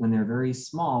predict when they're very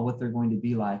small what they're going to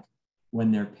be like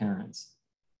when they're parents.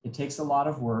 It takes a lot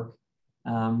of work,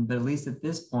 but at least at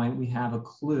this point, we have a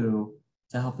clue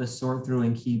to help us sort through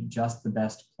and keep just the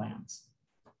best plants.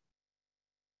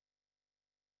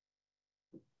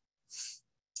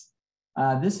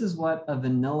 This is what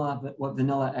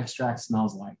vanilla extract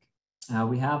smells like.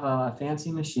 We have a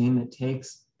fancy machine that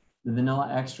takes the vanilla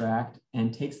extract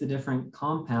and takes the different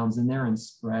compounds in there and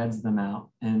spreads them out.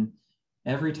 And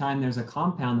every time there's a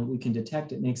compound that we can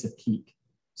detect, it makes a peak.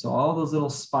 So all those little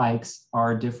spikes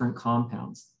are different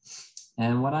compounds.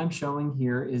 And what I'm showing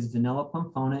here is Vanilla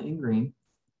pompona in green,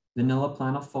 Vanilla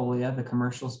planifolia, the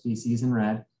commercial species, in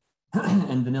red,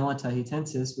 and Vanilla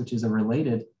tahitensis, which is a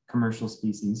related commercial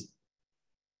species,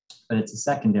 but it's a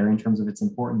secondary in terms of its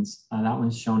importance. That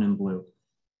one's shown in blue.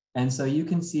 And so you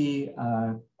can see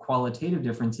qualitative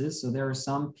differences. So there are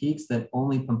some peaks that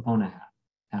only pompona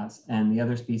has, and the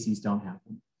other species don't have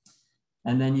them.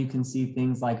 And then you can see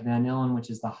things like vanillin, which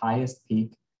is the highest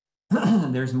peak.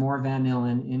 There's more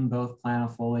vanillin in both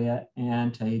planifolia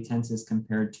and tahitensis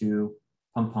compared to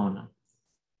pompona.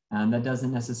 And that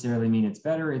doesn't necessarily mean it's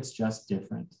better, it's just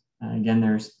different. Again,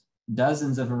 there's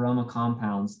dozens of aroma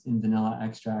compounds in vanilla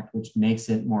extract, which makes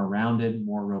it more rounded,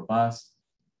 more robust.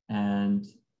 And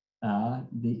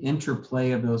the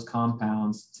interplay of those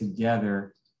compounds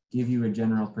together give you a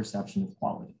general perception of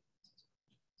quality.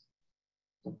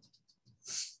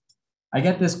 I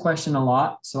get this question a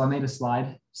lot, so I made a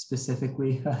slide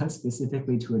specifically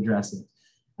to address it.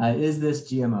 Is this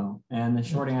GMO? And the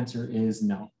short answer is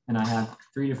no. And I have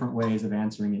 3 different ways of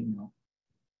answering it no.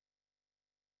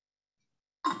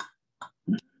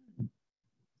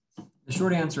 The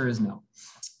short answer is no.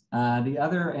 The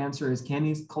other answer is, can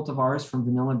these cultivars from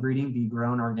vanilla breeding be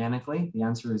grown organically? The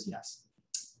answer is yes.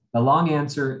 The long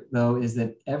answer, though, is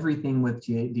that everything with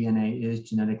DNA is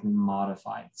genetically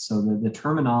modified. So the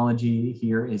terminology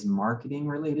here is marketing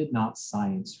related, not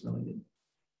science related.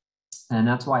 And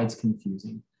that's why it's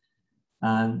confusing.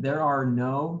 There are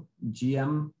no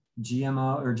GMO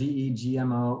or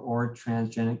GE-GMO or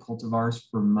transgenic cultivars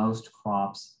for most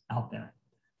crops out there.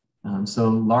 So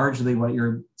largely what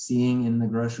you're seeing in the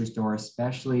grocery store,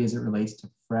 especially as it relates to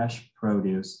fresh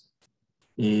produce,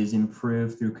 is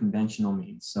improved through conventional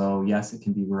means. So yes, it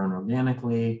can be grown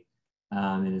organically.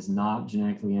 It is not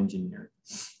genetically engineered.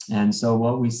 And so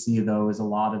what we see, though, is a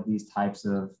lot of these types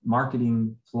of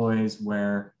marketing ploys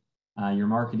where you're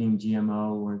marketing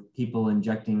GMO or people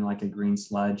injecting like a green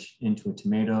sludge into a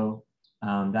tomato.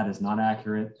 That is not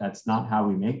accurate. That's not how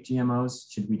we make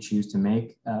GMOs. Should we choose to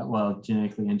make,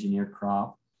 genetically engineered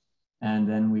crop? And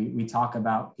then we talk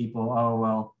about people, oh,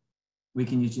 well, we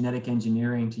can use genetic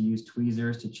engineering to use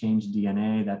tweezers to change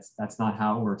DNA. That's not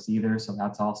how it works either. So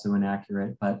that's also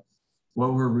inaccurate. But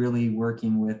what we're really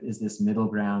working with is this middle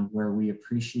ground where we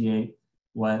appreciate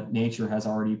what nature has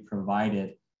already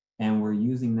provided. And we're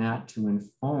using that to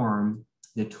inform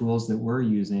the tools that we're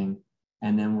using.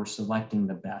 And then we're selecting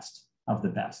the best of the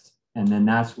best. And then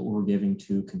that's what we're giving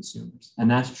to consumers.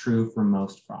 And that's true for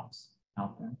most crops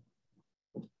out there.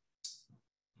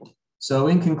 So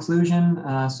in conclusion,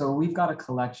 so we've got a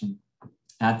collection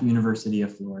at the University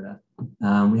of Florida.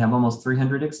 We have almost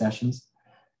 300 accessions,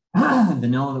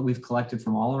 vanilla that we've collected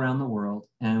from all around the world.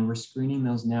 And we're screening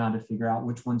those now to figure out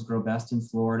which ones grow best in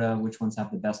Florida, which ones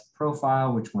have the best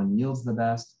profile, which one yields the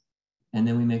best. And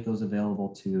then we make those available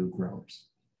to growers.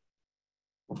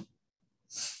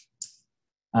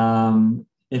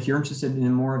 If you're interested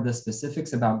in more of the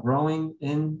specifics about growing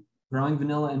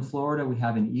vanilla in Florida, we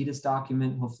have an EDIS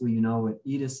document. Hopefully you know what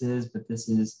EDIS is, but this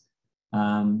is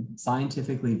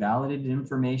scientifically validated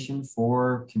information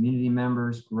for community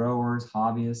members, growers,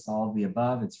 hobbyists, all of the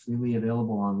above. It's freely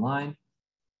available online.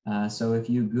 So if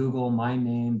you Google my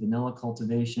name, vanilla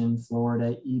cultivation,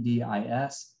 Florida,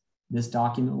 EDIS, this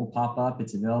document will pop up.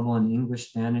 It's available in English,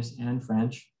 Spanish, and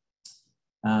French,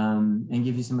 and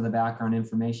give you some of the background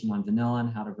information on vanilla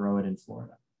and how to grow it in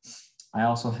Florida. I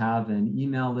also have an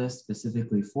email list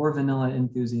specifically for vanilla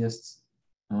enthusiasts.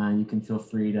 You can feel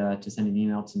free to send an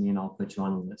email to me and I'll put you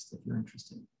on the list if you're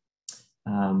interested.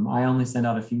 I only send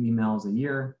out a few emails a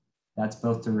year. That's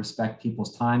both to respect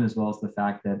people's time as well as the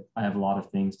fact that I have a lot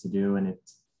of things to do, and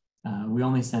we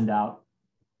only send out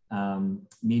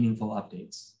meaningful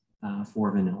updates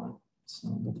for vanilla. So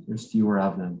there's fewer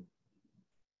of them.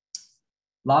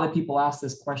 A lot of people ask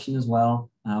this question as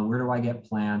well. Where do I get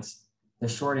plants? The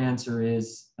short answer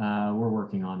is we're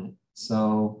working on it.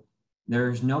 So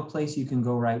there's no place you can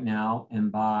go right now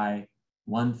and buy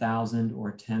 1,000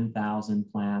 or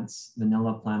 10,000 plants,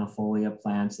 vanilla planifolia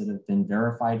plants that have been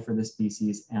verified for the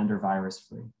species and are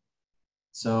virus-free.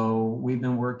 So we've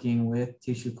been working with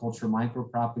tissue culture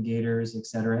micropropagators, et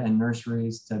cetera, and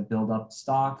nurseries to build up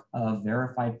stock of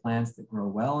verified plants that grow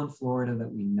well in Florida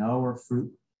that we know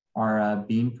are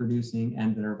bean producing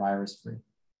and that are virus-free.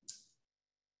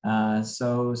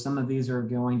 So some of these are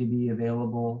going to be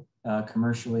available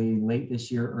commercially late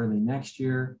this year, early next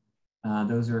year.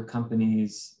 Those are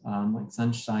companies like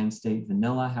Sunshine State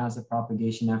Vanilla has a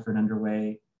propagation effort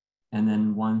underway, and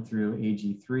then one through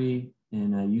AG3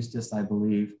 in Eustis, I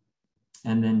believe.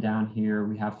 And then down here,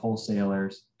 we have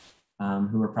wholesalers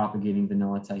who are propagating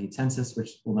vanilla tahitensis,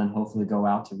 which will then hopefully go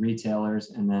out to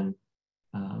retailers, and then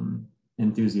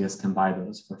enthusiasts can buy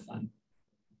those for fun.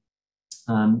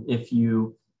 If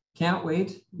you can't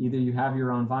wait, either you have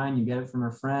your own vine, you get it from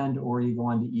a friend, or you go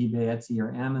onto eBay, Etsy,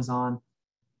 or Amazon.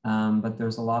 But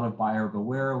there's a lot of buyer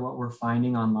beware. What we're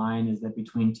finding online is that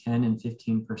between 10 and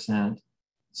 15%,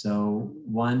 so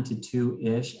 1 to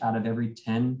 2-ish out of every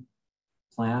 10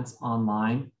 plants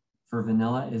online for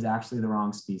vanilla is actually the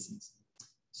wrong species.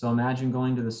 So imagine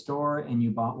going to the store and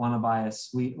you want to buy a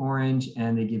sweet orange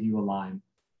and they give you a lime.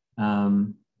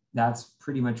 That's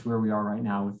pretty much where we are right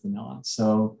now with vanilla.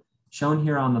 So shown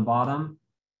here on the bottom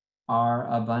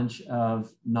are a bunch of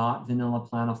not vanilla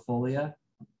planifolia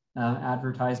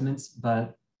advertisements,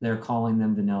 but they're calling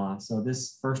them vanilla. So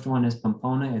this first one is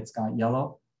Pompona. It's got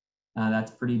yellow.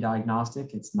 That's pretty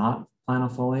diagnostic. It's not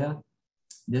planifolia.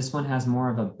 This one has more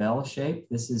of a bell shape.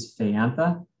 This is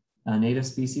Phayantha, a native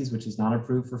species, which is not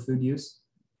approved for food use.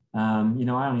 You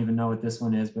know, I don't even know what this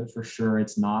one is, but for sure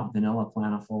it's not vanilla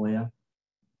planifolia.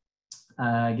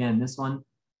 Again, this one,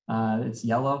 it's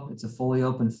yellow. It's a fully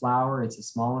open flower. It's a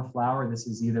smaller flower. This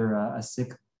is either a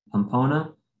sick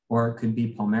Pompona or it could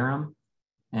be Palmarum.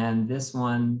 And this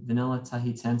one, vanilla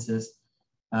tahitensis,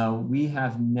 we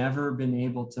have never been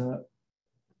able to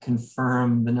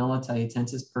confirm vanilla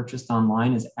tahitensis purchased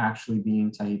online is actually being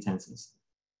tahitensis.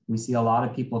 We see a lot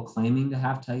of people claiming to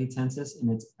have tahitensis, and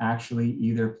it's actually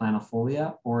either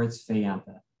planifolia or it's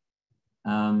Phayantha,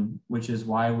 which is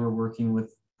why we're working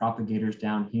with propagators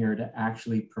down here to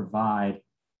actually provide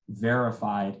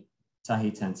verified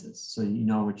tahitensis, so you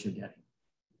know what you're getting.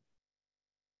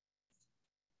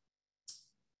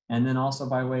 And then also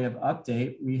by way of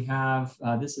update, we have,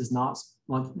 this is not,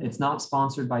 it's not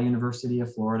sponsored by University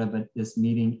of Florida, but this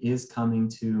meeting is coming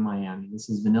to Miami. This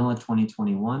is Vanilla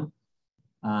 2021.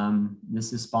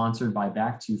 This is sponsored by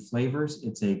Back to Flavors.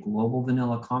 It's a global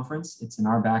vanilla conference. It's in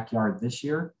our backyard this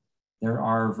year. There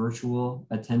are virtual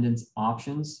attendance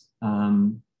options.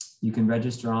 You can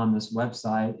register on this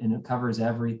website, and it covers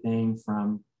everything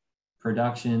from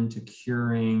production to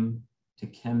curing to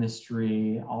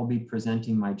chemistry. I'll be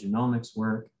presenting my genomics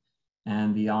work,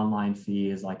 and the online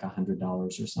fee is like $100 or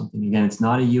something. Again, it's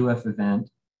not a UF event,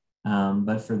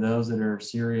 but for those that are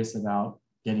serious about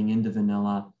getting into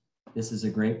vanilla, this is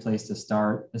a great place to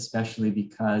start, especially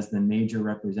because the major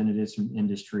representatives from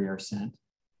industry are sent.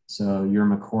 So your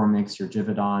McCormick's, your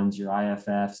Givaudan's, your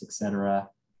IFF's, et cetera,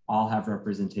 all have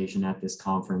representation at this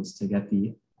conference to get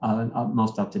the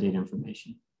most up-to-date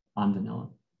information on vanilla.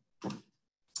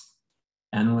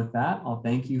 And with that, I'll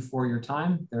thank you for your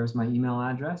time. There's my email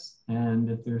address. And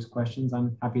if there's questions,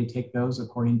 I'm happy to take those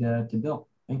according to Bill.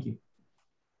 Thank you.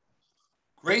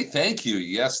 Great, thank you.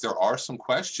 Yes, there are some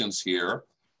questions here.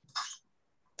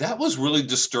 That was really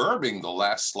disturbing, the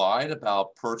last slide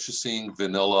about purchasing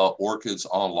vanilla orchids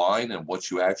online and what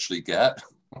you actually get.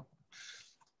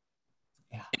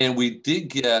 Yeah. And we did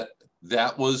get,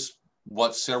 that was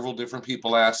what several different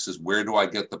people asked, is where do I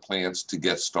get the plants to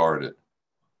get started?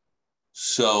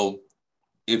 So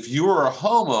if you are a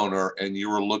homeowner and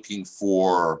you are looking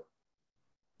for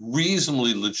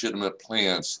reasonably legitimate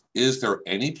plants, is there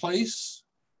any place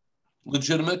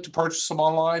legitimate to purchase them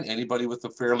online? Anybody with a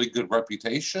fairly good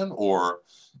reputation, or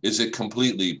is it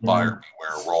completely buyer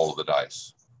beware, roll of the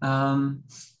dice?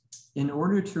 In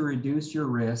order to reduce your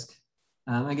risk,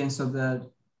 again, so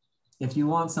if you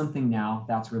want something now,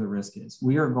 that's where the risk is.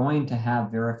 We are going to have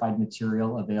verified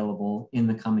material available in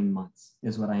the coming months,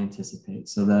 is what I anticipate.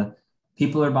 So the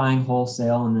people are buying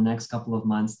wholesale in the next couple of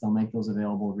months, they'll make those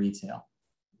available retail.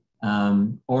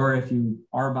 Or if you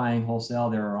are buying wholesale,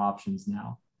 there are options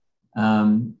now.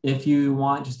 If you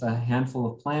want just a handful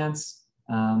of plants,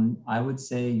 I would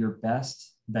say your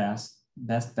best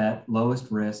bet,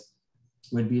 lowest risk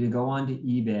would be to go onto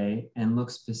eBay and look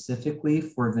specifically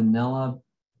for vanilla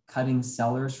cutting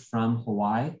sellers from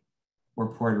Hawaii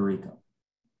or Puerto Rico.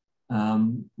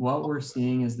 What we're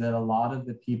seeing is that a lot of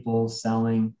the people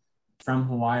selling from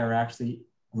Hawaii are actually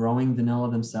growing vanilla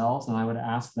themselves. And I would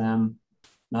ask them,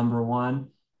 number one,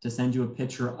 to send you a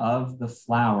picture of the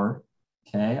flower,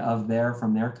 okay,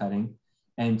 from their cutting,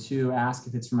 and two, ask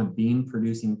if it's from a bean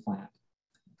producing plant.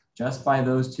 Just by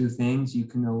those two things, you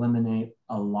can eliminate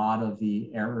a lot of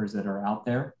the errors that are out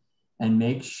there. And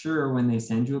make sure when they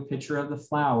send you a picture of the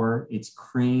flower, it's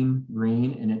cream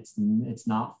green and it's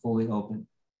not fully open.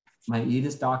 My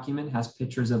EDIS document has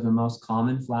pictures of the most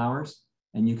common flowers,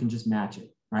 and you can just match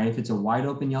it, right? If it's a wide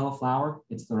open yellow flower,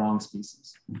 it's the wrong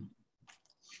species.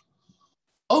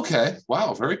 Okay,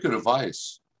 wow, very good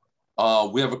advice.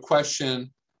 We have a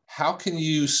question. How can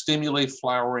you stimulate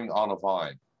flowering on a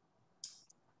vine?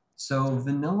 So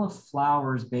vanilla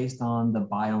flowers based on the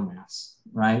biomass,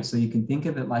 right? So you can think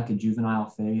of it like a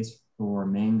juvenile phase for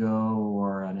mango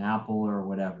or an apple or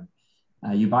whatever.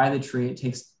 You buy the tree, it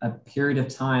takes a period of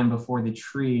time before the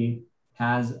tree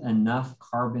has enough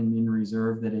carbon in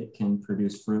reserve that it can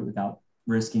produce fruit without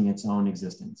risking its own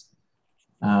existence.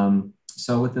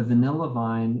 So with the vanilla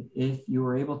vine, if you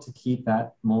were able to keep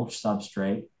that mulch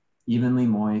substrate evenly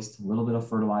moist, a little bit of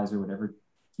fertilizer, whatever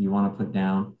you want to put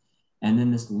down, and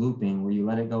then this looping where you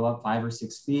let it go up 5 or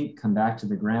 6 feet, come back to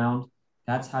the ground,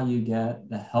 that's how you get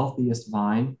the healthiest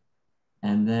vine.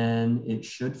 And then it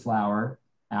should flower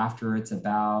after it's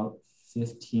about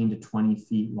 15 to 20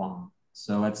 feet long.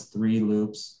 So that's 3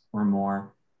 loops or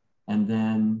more. And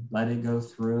then let it go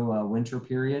through a winter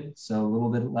period. So a little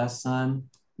bit less sun,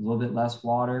 a little bit less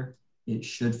water. It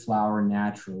should flower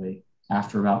naturally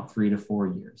after about 3 to 4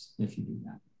 years if you do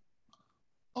that.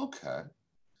 Okay.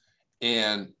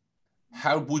 And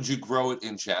how would you grow it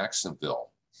in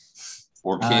Jacksonville?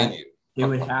 Or can you? It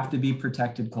would have to be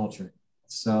protected culture.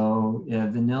 So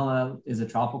vanilla is a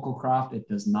tropical crop. It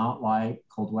does not like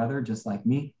cold weather, just like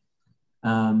me.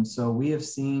 So we have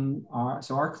seen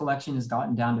our collection has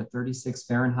gotten down to 36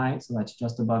 Fahrenheit. So that's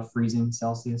just above freezing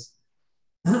Celsius.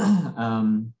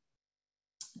 And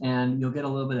you'll get a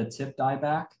little bit of tip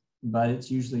dieback, but it's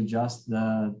usually just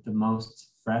the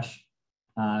most fresh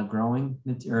growing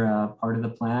part of the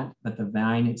plant, but the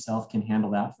vine itself can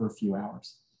handle that for a few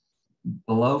hours.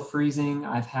 Below freezing,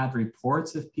 I've had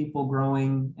reports of people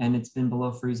growing and it's been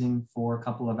below freezing for a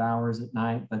couple of hours at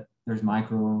night, but there's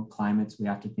microclimates we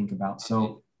have to think about.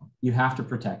 So you have to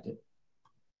protect it.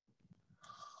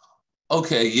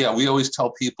 Okay, yeah, we always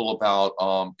tell people about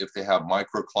if they have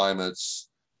microclimates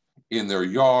in their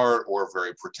yard or a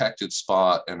very protected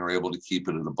spot and are able to keep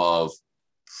it at above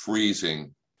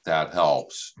freezing, that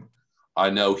helps. I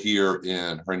know here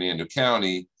in Hernando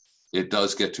County, it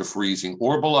does get to freezing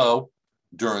or below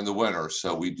during the winter.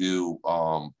 So we do,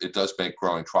 it does make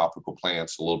growing tropical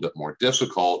plants a little bit more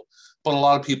difficult, but a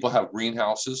lot of people have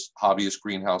greenhouses, hobbyist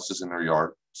greenhouses in their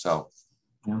yard. So.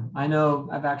 Yeah, I know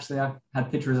I've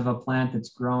had pictures of a plant that's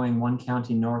growing 1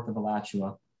 county north of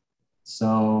Alachua.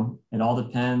 So it all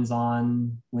depends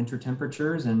on winter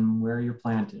temperatures and where your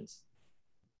plant is.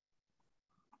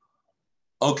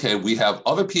 Okay, we have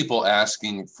other people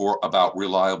asking about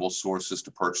reliable sources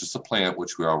to purchase the plant,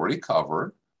 which we already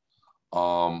covered.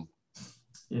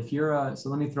 If you're so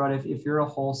let me throw it. If you're a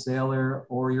wholesaler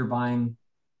or you're buying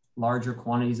larger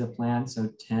quantities of plants,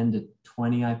 so 10 to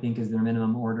 20, I think is their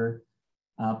minimum order.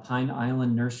 Pine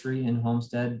Island Nursery in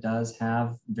Homestead does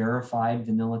have verified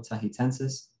Vanilla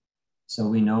tahitensis. So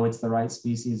we know it's the right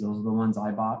species. Those are the ones I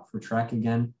bought for Trek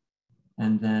again.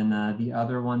 And then the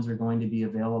other ones are going to be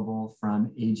available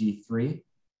from AG3.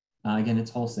 Again,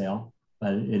 it's wholesale,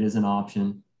 but it is an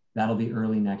option. That'll be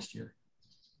early next year.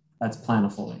 That's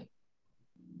plentifully.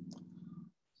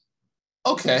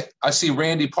 Okay, I see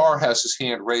Randy Parr has his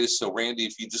hand raised. So Randy,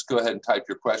 if you just go ahead and type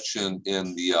your question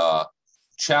in the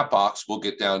chat box, we'll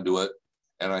get down to it.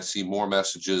 And I see more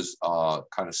messages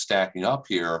kind of stacking up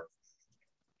here.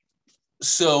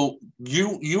 So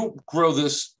you grow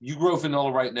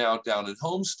vanilla right now down in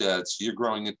Homestead. So you're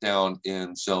growing it down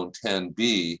in zone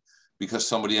 10B because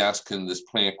somebody asked, can this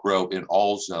plant grow in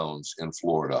all zones in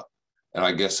Florida? And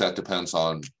I guess that depends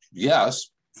on, yes,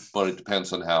 but it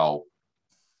depends on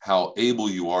how able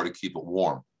you are to keep it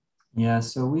warm. Yeah,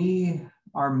 so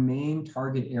our main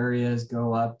target areas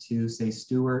go up to, say,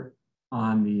 Stewart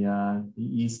on the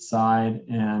east side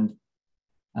and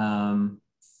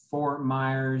Fort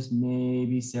Myers,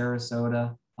 maybe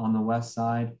Sarasota on the west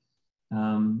side.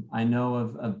 I know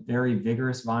of a very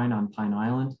vigorous vine on Pine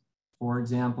Island, for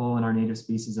example, and our native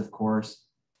species, of course,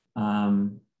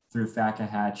 through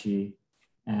Fakahatchee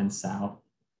and south.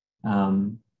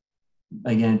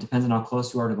 Again, it depends on how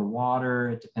close you are to the water.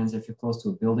 It depends if you're close to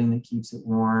a building that keeps it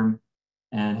warm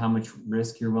and how much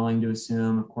risk you're willing to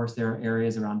assume. Of course, there are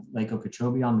areas around Lake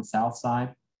Okeechobee on the south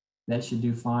side that should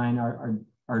do fine.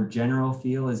 Our general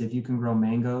feel is if you can grow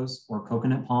mangoes or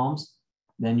coconut palms,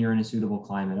 then you're in a suitable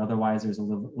climate. Otherwise, there's a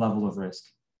level of risk,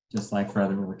 just like for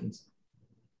other orchids.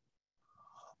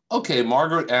 Okay,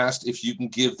 Margaret asked if you can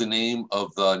give the name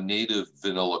of the native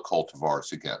vanilla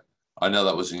cultivars again. I know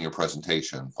that was in your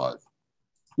presentation, but.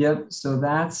 Yep, so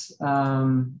that's,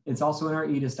 it's also in our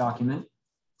EDIS document.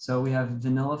 So we have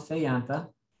Vanilla Fayantha,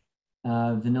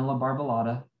 Vanilla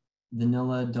Barbellata,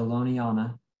 Vanilla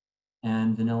Deloniana,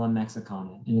 and Vanilla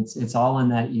Mexicana. And it's all in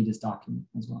that EDIS document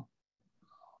as well.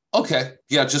 Okay,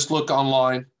 yeah, just look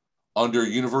online under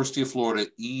University of Florida,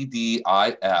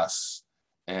 EDIS,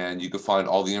 And you can find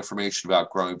all the information about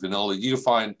growing vanilla. You can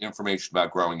find information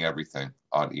about growing everything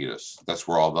on EDIS. That's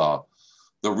where all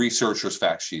the researchers'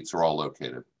 fact sheets are all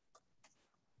located.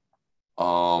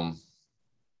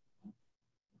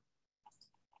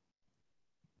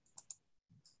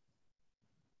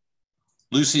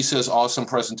 Lucy says, awesome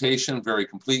presentation, very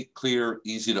complete, clear,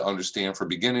 easy to understand for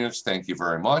beginners. Thank you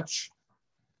very much.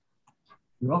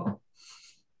 You're welcome.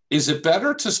 Is it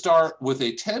better to start with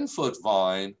a 10-foot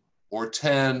vine or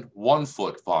 10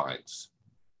 1-foot vines?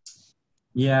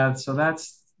 Yeah, so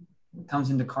that's comes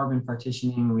into carbon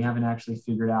partitioning. We haven't actually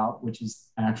figured out which is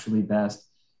actually best.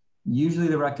 Usually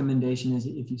the recommendation is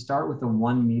if you start with a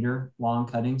 1 meter long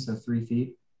cutting, so 3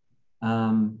 feet,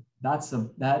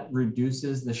 that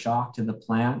reduces the shock to the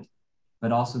plant,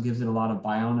 but also gives it a lot of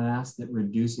biomass that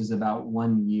reduces about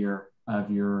 1 year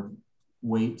of your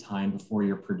wait time before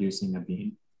you're producing a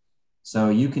bean. So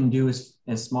you can do as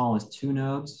small as 2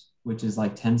 nodes, which is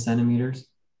like 10 centimeters.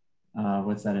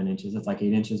 What's that in inches? That's like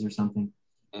 8 inches or something.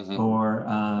 Mm-hmm. Or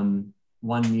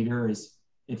 1 meter is,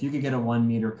 if you could get a 1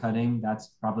 meter cutting, that's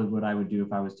probably what I would do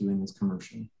if I was doing this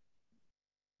commercially.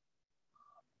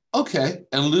 Okay,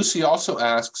 and Lucy also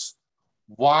asks,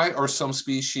 why are some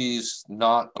species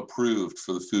not approved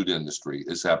for the food industry?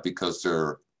 Is that because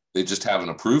they just haven't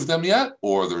approved them yet,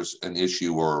 or there's an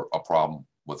issue or a problem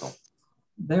with them?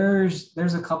 There's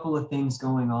a couple of things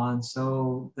going on.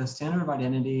 So the standard of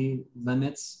identity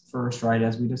limits first, right,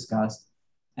 as we discussed,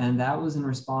 and that was in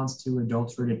response to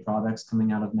adulterated products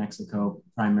coming out of Mexico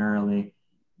primarily.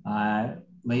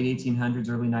 Late 1800s,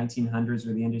 early 1900s,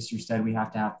 where the industry said we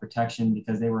have to have protection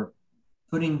because they were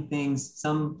putting things,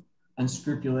 some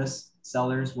unscrupulous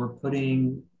sellers were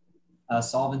putting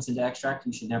solvents into extract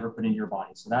you should never put into your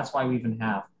body. So that's why we even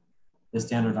have the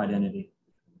standard of identity.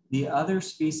 The other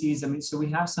species, I mean, so we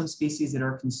have some species that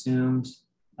are consumed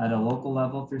at a local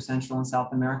level through Central and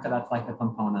South America. That's like the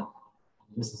pompona.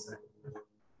 Just a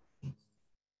second.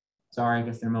 Sorry, I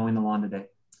guess they're mowing the lawn today.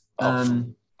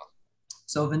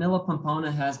 So vanilla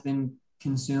pompona has been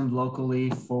consumed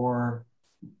locally for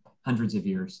hundreds of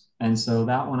years. And so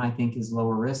that one I think is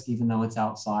lower risk, even though it's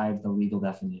outside the legal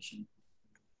definition.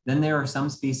 Then there are some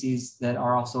species that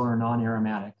are also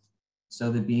non-aromatic.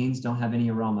 So the beans don't have any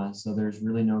aroma. So there's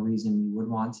really no reason you would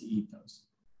want to eat those.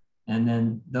 And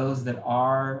then those that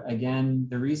are, again,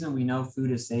 the reason we know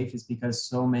food is safe is because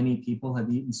so many people have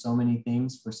eaten so many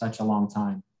things for such a long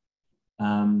time.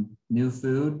 New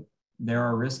food, there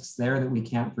are risks there that we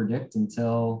can't predict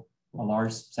until a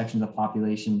large section of the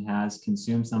population has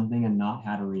consumed something and not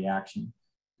had a reaction.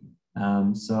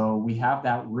 So we have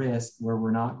that risk where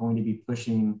we're not going to be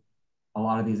pushing a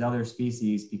lot of these other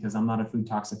species because I'm not a food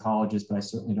toxicologist, but I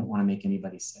certainly don't want to make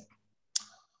anybody sick.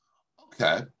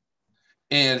 Okay.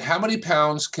 And how many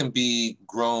pounds can be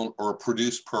grown or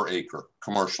produced per acre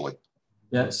commercially?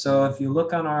 Yeah, so if you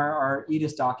look on our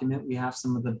EDIS document, we have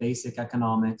some of the basic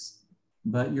economics,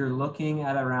 but you're looking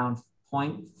at around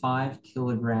 0.5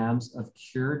 kilograms of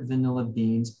cured vanilla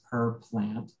beans per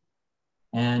plant.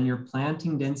 And your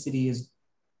planting density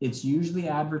it's usually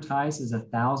advertised as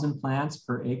 1,000 plants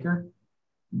per acre,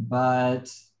 but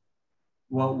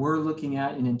what we're looking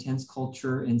at in intense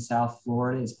culture in South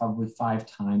Florida is probably 5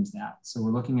 times that. So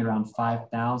we're looking at around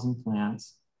 5,000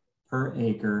 plants per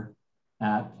acre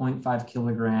at 0.5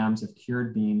 kilograms of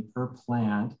cured bean per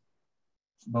plant.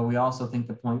 But we also think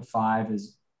the 0.5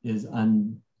 is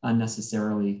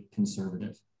unnecessarily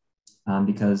conservative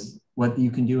because what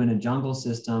you can do in a jungle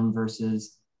system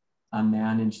versus a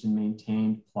managed and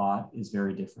maintained plot is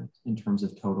very different in terms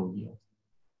of total yield.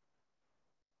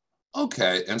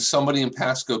 Okay, and somebody in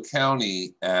Pasco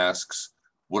County asks,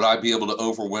 would I be able to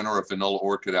overwinter a vanilla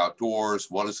orchid outdoors?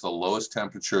 What is the lowest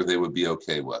temperature they would be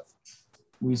okay with?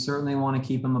 We certainly want to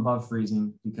keep them above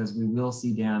freezing because we will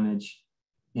see damage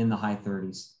in the high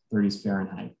 30s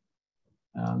Fahrenheit.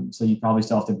 So you probably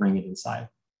still have to bring it inside.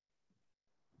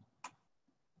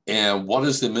 And what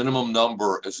is the minimum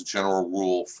number as a general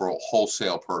rule for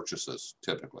wholesale purchases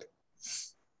typically?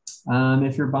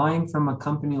 If you're buying from a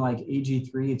company like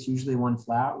AG3, it's usually one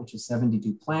flat, which is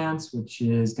 72 plants, which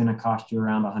is going to cost you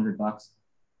around $100.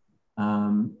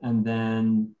 And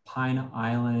then Pine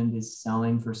Island is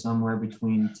selling for somewhere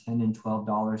between $10 and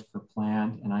 $12 per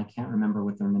plant. And I can't remember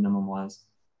what their minimum was.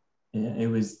 It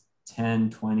was 10,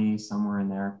 20, somewhere in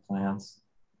there, plants.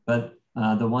 But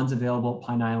the ones available at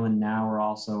Pine Island now are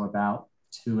also about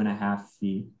 2.5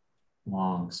 feet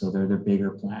long. So they're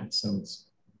bigger plants. So it's,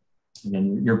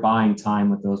 again, you're buying time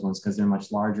with those ones because they're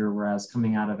much larger. Whereas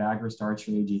coming out of AgriStarch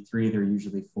or AG3, they're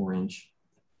usually 4-inch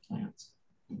plants.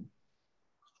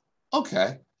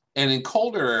 Okay. And in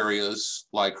colder areas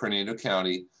like Hernando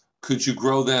County, could you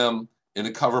grow them in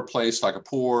a covered place like a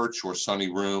porch or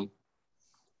sunny room?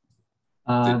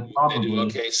 They do Probably.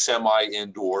 okay semi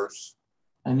indoors.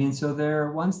 I mean, so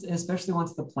they're once, especially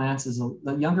once the plants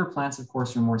the younger plants, of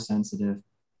course, are more sensitive.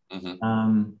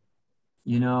 Mm-hmm.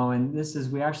 You know, and this is,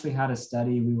 we actually had a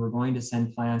study. We were going to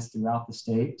send plants throughout the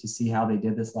state to see how they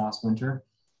did this last winter.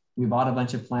 We bought a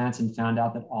bunch of plants and found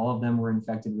out that all of them were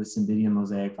infected with Cymbidium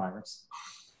mosaic virus.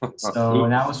 So,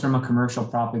 and that was from a commercial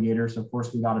propagator. So of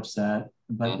course we got upset,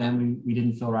 but then we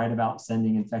didn't feel right about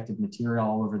sending infected material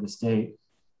all over the state.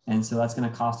 And so that's going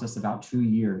to cost us about 2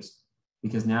 years,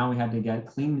 because now we had to get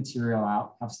clean material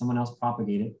out, have someone else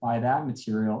propagate it, buy that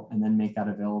material, and then make that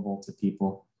available to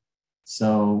people.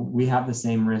 So we have the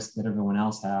same risk that everyone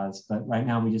else has, but right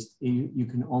now we just, you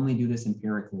can only do this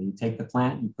empirically. You take the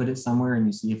plant, you put it somewhere, and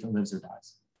you see if it lives or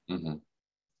dies. Mm-hmm.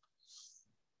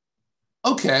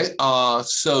 Okay,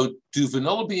 so do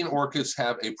vanilla bean orchids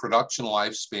have a production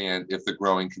lifespan if the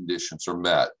growing conditions are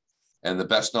met? And the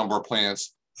best number of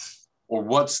plants, or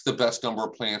what's the best number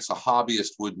of plants a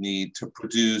hobbyist would need to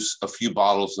produce a few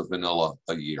bottles of vanilla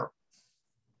a year?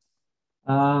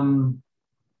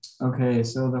 Okay,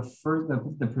 so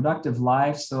the productive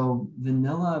life, so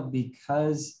vanilla,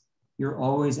 because you're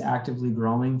always actively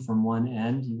growing from one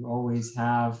end, you always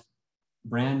have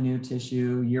brand new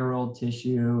tissue, year-old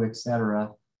tissue,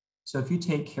 etc. So if you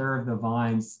take care of the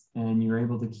vines and you're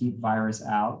able to keep virus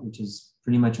out, which is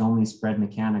pretty much only spread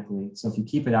mechanically. So if you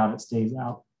keep it out, it stays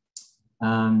out.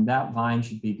 That vine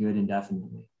should be good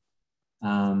indefinitely.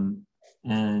 And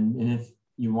if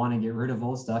you want to get rid of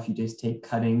old stuff, you just take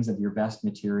cuttings of your best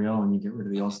material and you get rid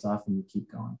of the old stuff and you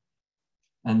keep going.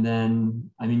 And then,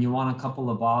 I mean, you want a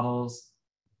couple of bottles.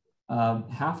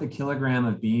 Half a kilogram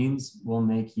of beans will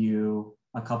make you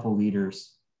a couple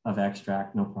liters of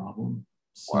extract, no problem.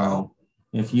 So wow.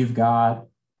 If you've got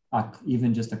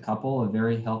even just a couple of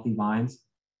very healthy vines,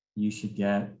 you should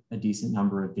get a decent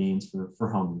number of beans for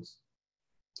home use.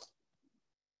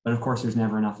 But of course, there's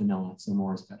never enough vanilla, so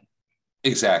more is better.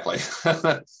 Exactly.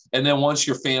 And then once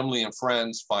your family and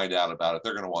friends find out about it,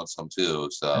 they're going to want some too.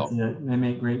 So that's it. They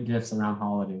make great gifts around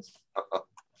holidays.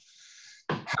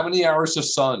 How many hours of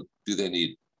sun do they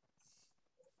need?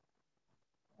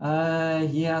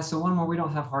 Yeah, so one more, we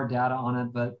don't have hard data on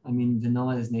it, but I mean,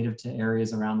 vanilla is native to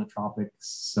areas around the tropics.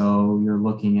 So you're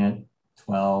looking at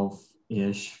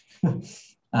 12-ish.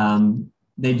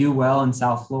 They do well in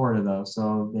South Florida though.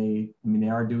 So they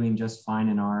are doing just fine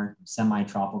in our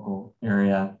semi-tropical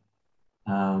area.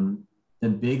 The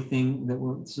big thing that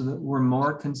we're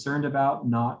more concerned about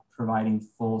not providing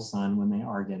full sun when they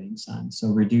are getting sun. So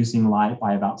reducing light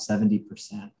by about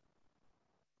 70%.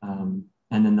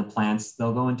 And then the plants,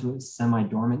 they'll go into a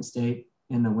semi-dormant state.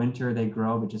 In the winter, they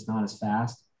grow, but just not as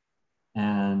fast.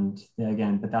 And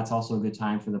again, but that's also a good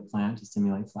time for the plant to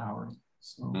stimulate flowering.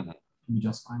 So it'll be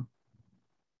just fine.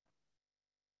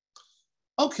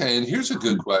 Okay, and here's a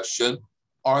good question.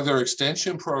 Are there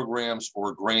extension programs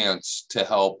or grants to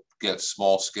help get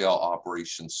small-scale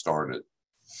operations started?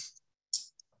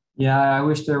 Yeah, I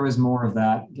wish there was more of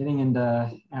that. Getting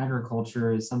into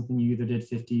agriculture is something you either did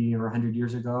 50 or 100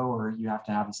 years ago, or you have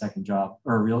to have a second job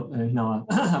or a real,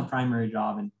 a primary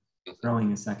job, and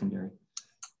growing is secondary.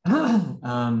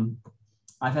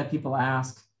 I've had people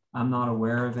ask, I'm not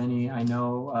aware of any. I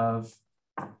know of,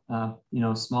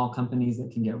 small companies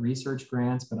that can get research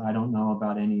grants, but I don't know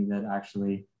about any that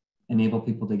actually enable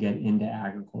people to get into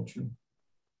agriculture.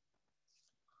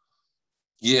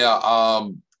 Yeah,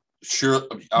 sure.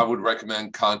 I would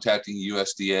recommend contacting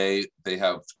USDA. They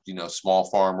have, small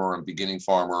farmer and beginning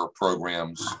farmer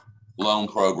programs, loan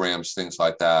programs, things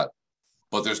like that.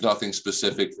 But there's nothing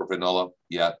specific for vanilla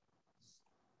yet.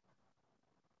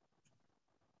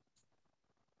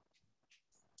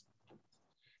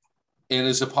 And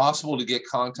is it possible to get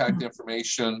contact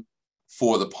information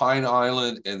for the Pine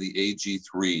Island and the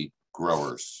AG3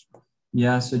 growers?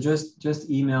 Yeah, so just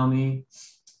email me.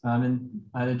 And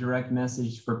I had a direct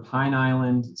message for Pine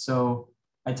Island. So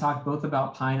I talked both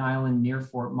about Pine Island near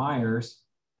Fort Myers,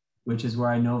 which is where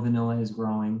I know vanilla is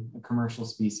growing, a commercial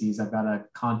species. I've got a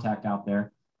contact out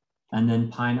there. And then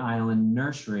Pine Island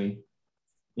Nursery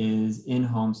is in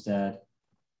Homestead,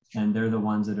 and they're the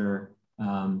ones that are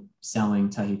selling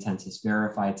Tahitensis,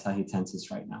 verified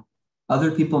Tahitensis right now. Other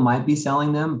people might be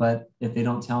selling them, but if they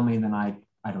don't tell me, then I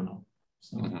don't know.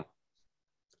 So.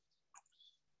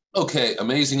 Okay,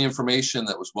 amazing information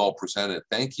that was well presented.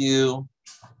 Thank you.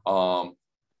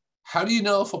 How do you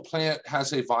know if a plant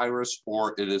has a virus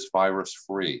or it is virus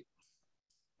free?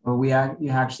 Well,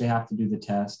 you actually have to do the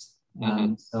test.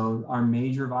 So our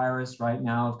major virus right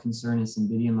now of concern is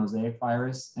Cymbidium mosaic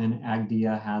virus, and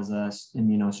Agdia has a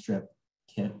immunostrip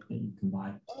kit that you can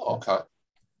buy. Oh, okay.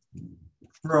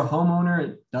 For a homeowner,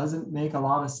 it doesn't make a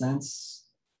lot of sense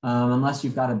unless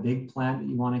you've got a big plant that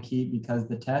you want to keep, because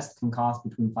the test can cost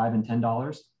between $5 and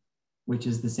 $10, which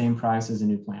is the same price as a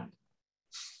new plant.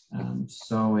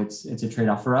 So it's a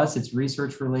trade-off. For us, it's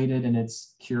research related and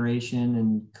it's curation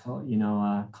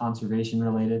and conservation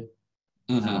related.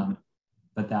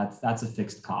 But that's a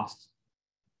fixed cost.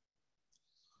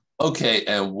 Okay,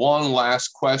 and one last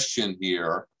question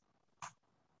here.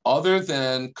 Other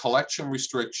than collection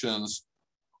restrictions,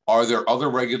 are there other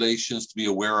regulations to be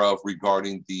aware of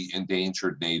regarding the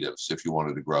endangered natives if you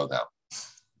wanted to grow them?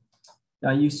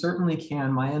 You certainly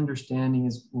can. My understanding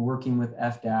is, working with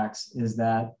FDACs, is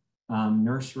that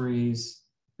nurseries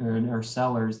or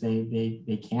sellers,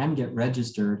 they can get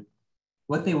registered.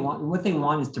 What they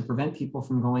want is to prevent people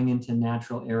from going into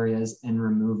natural areas and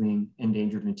removing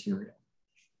endangered material.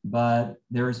 But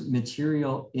there's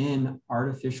material in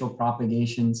artificial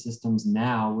propagation systems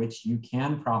now which you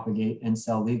can propagate and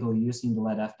sell legally. You just need to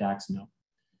let FDACs know.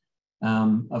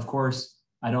 Of course,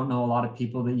 I don't know a lot of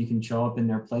people that you can show up in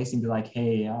their place and be like,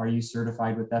 hey, are you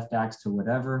certified with FDACs to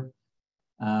whatever?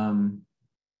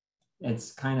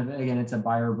 It's kind of, again, it's a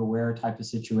buyer beware type of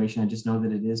situation. I just know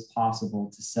that it is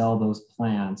possible to sell those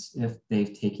plants if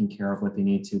they've taken care of what they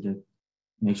need to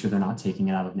make sure they're not taking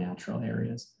it out of natural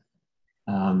areas.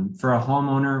 For a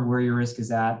homeowner, where your risk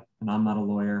is at, and I'm not a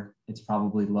lawyer, it's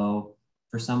probably low.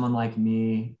 For someone like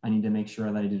me, I need to make sure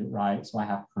that I did it right, so I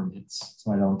have permits,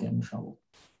 so I don't get in trouble.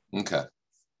 Okay.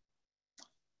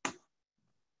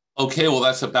 Okay, well,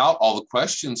 that's about all the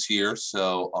questions here.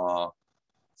 So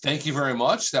thank you very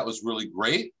much. That was really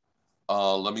great.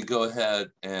 Let me go ahead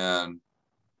and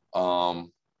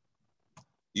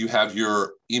you have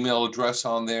your email address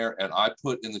on there, and I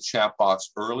put in the chat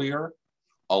box earlier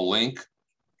a link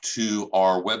to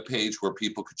our webpage where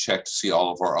people could check to see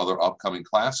all of our other upcoming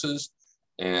classes,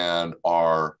 and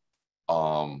our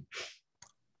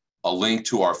a link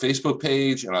to our Facebook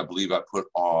page. And I believe I put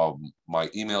my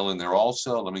email in there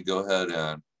also. Let me go ahead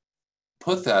and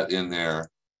put that in there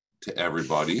to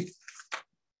everybody.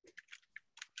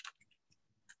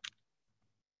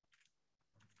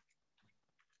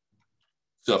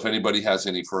 So if anybody has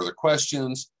any further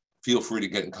questions, feel free to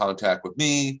get in contact with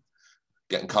me,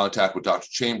 get in contact with Dr.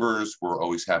 Chambers. We're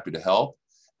always happy to help.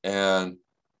 And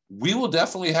we will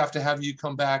definitely have to have you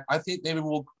come back. I think maybe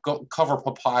we'll go cover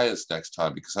papayas next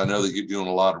time, because I know that you're doing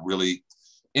a lot of really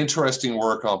interesting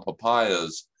work on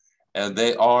papayas, and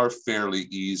they are fairly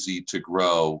easy to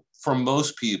grow for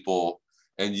most people,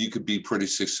 and you could be pretty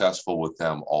successful with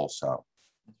them also.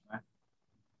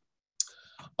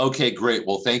 Okay, great.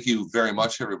 Well, thank you very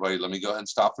much, everybody. Let me go ahead and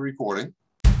stop the recording.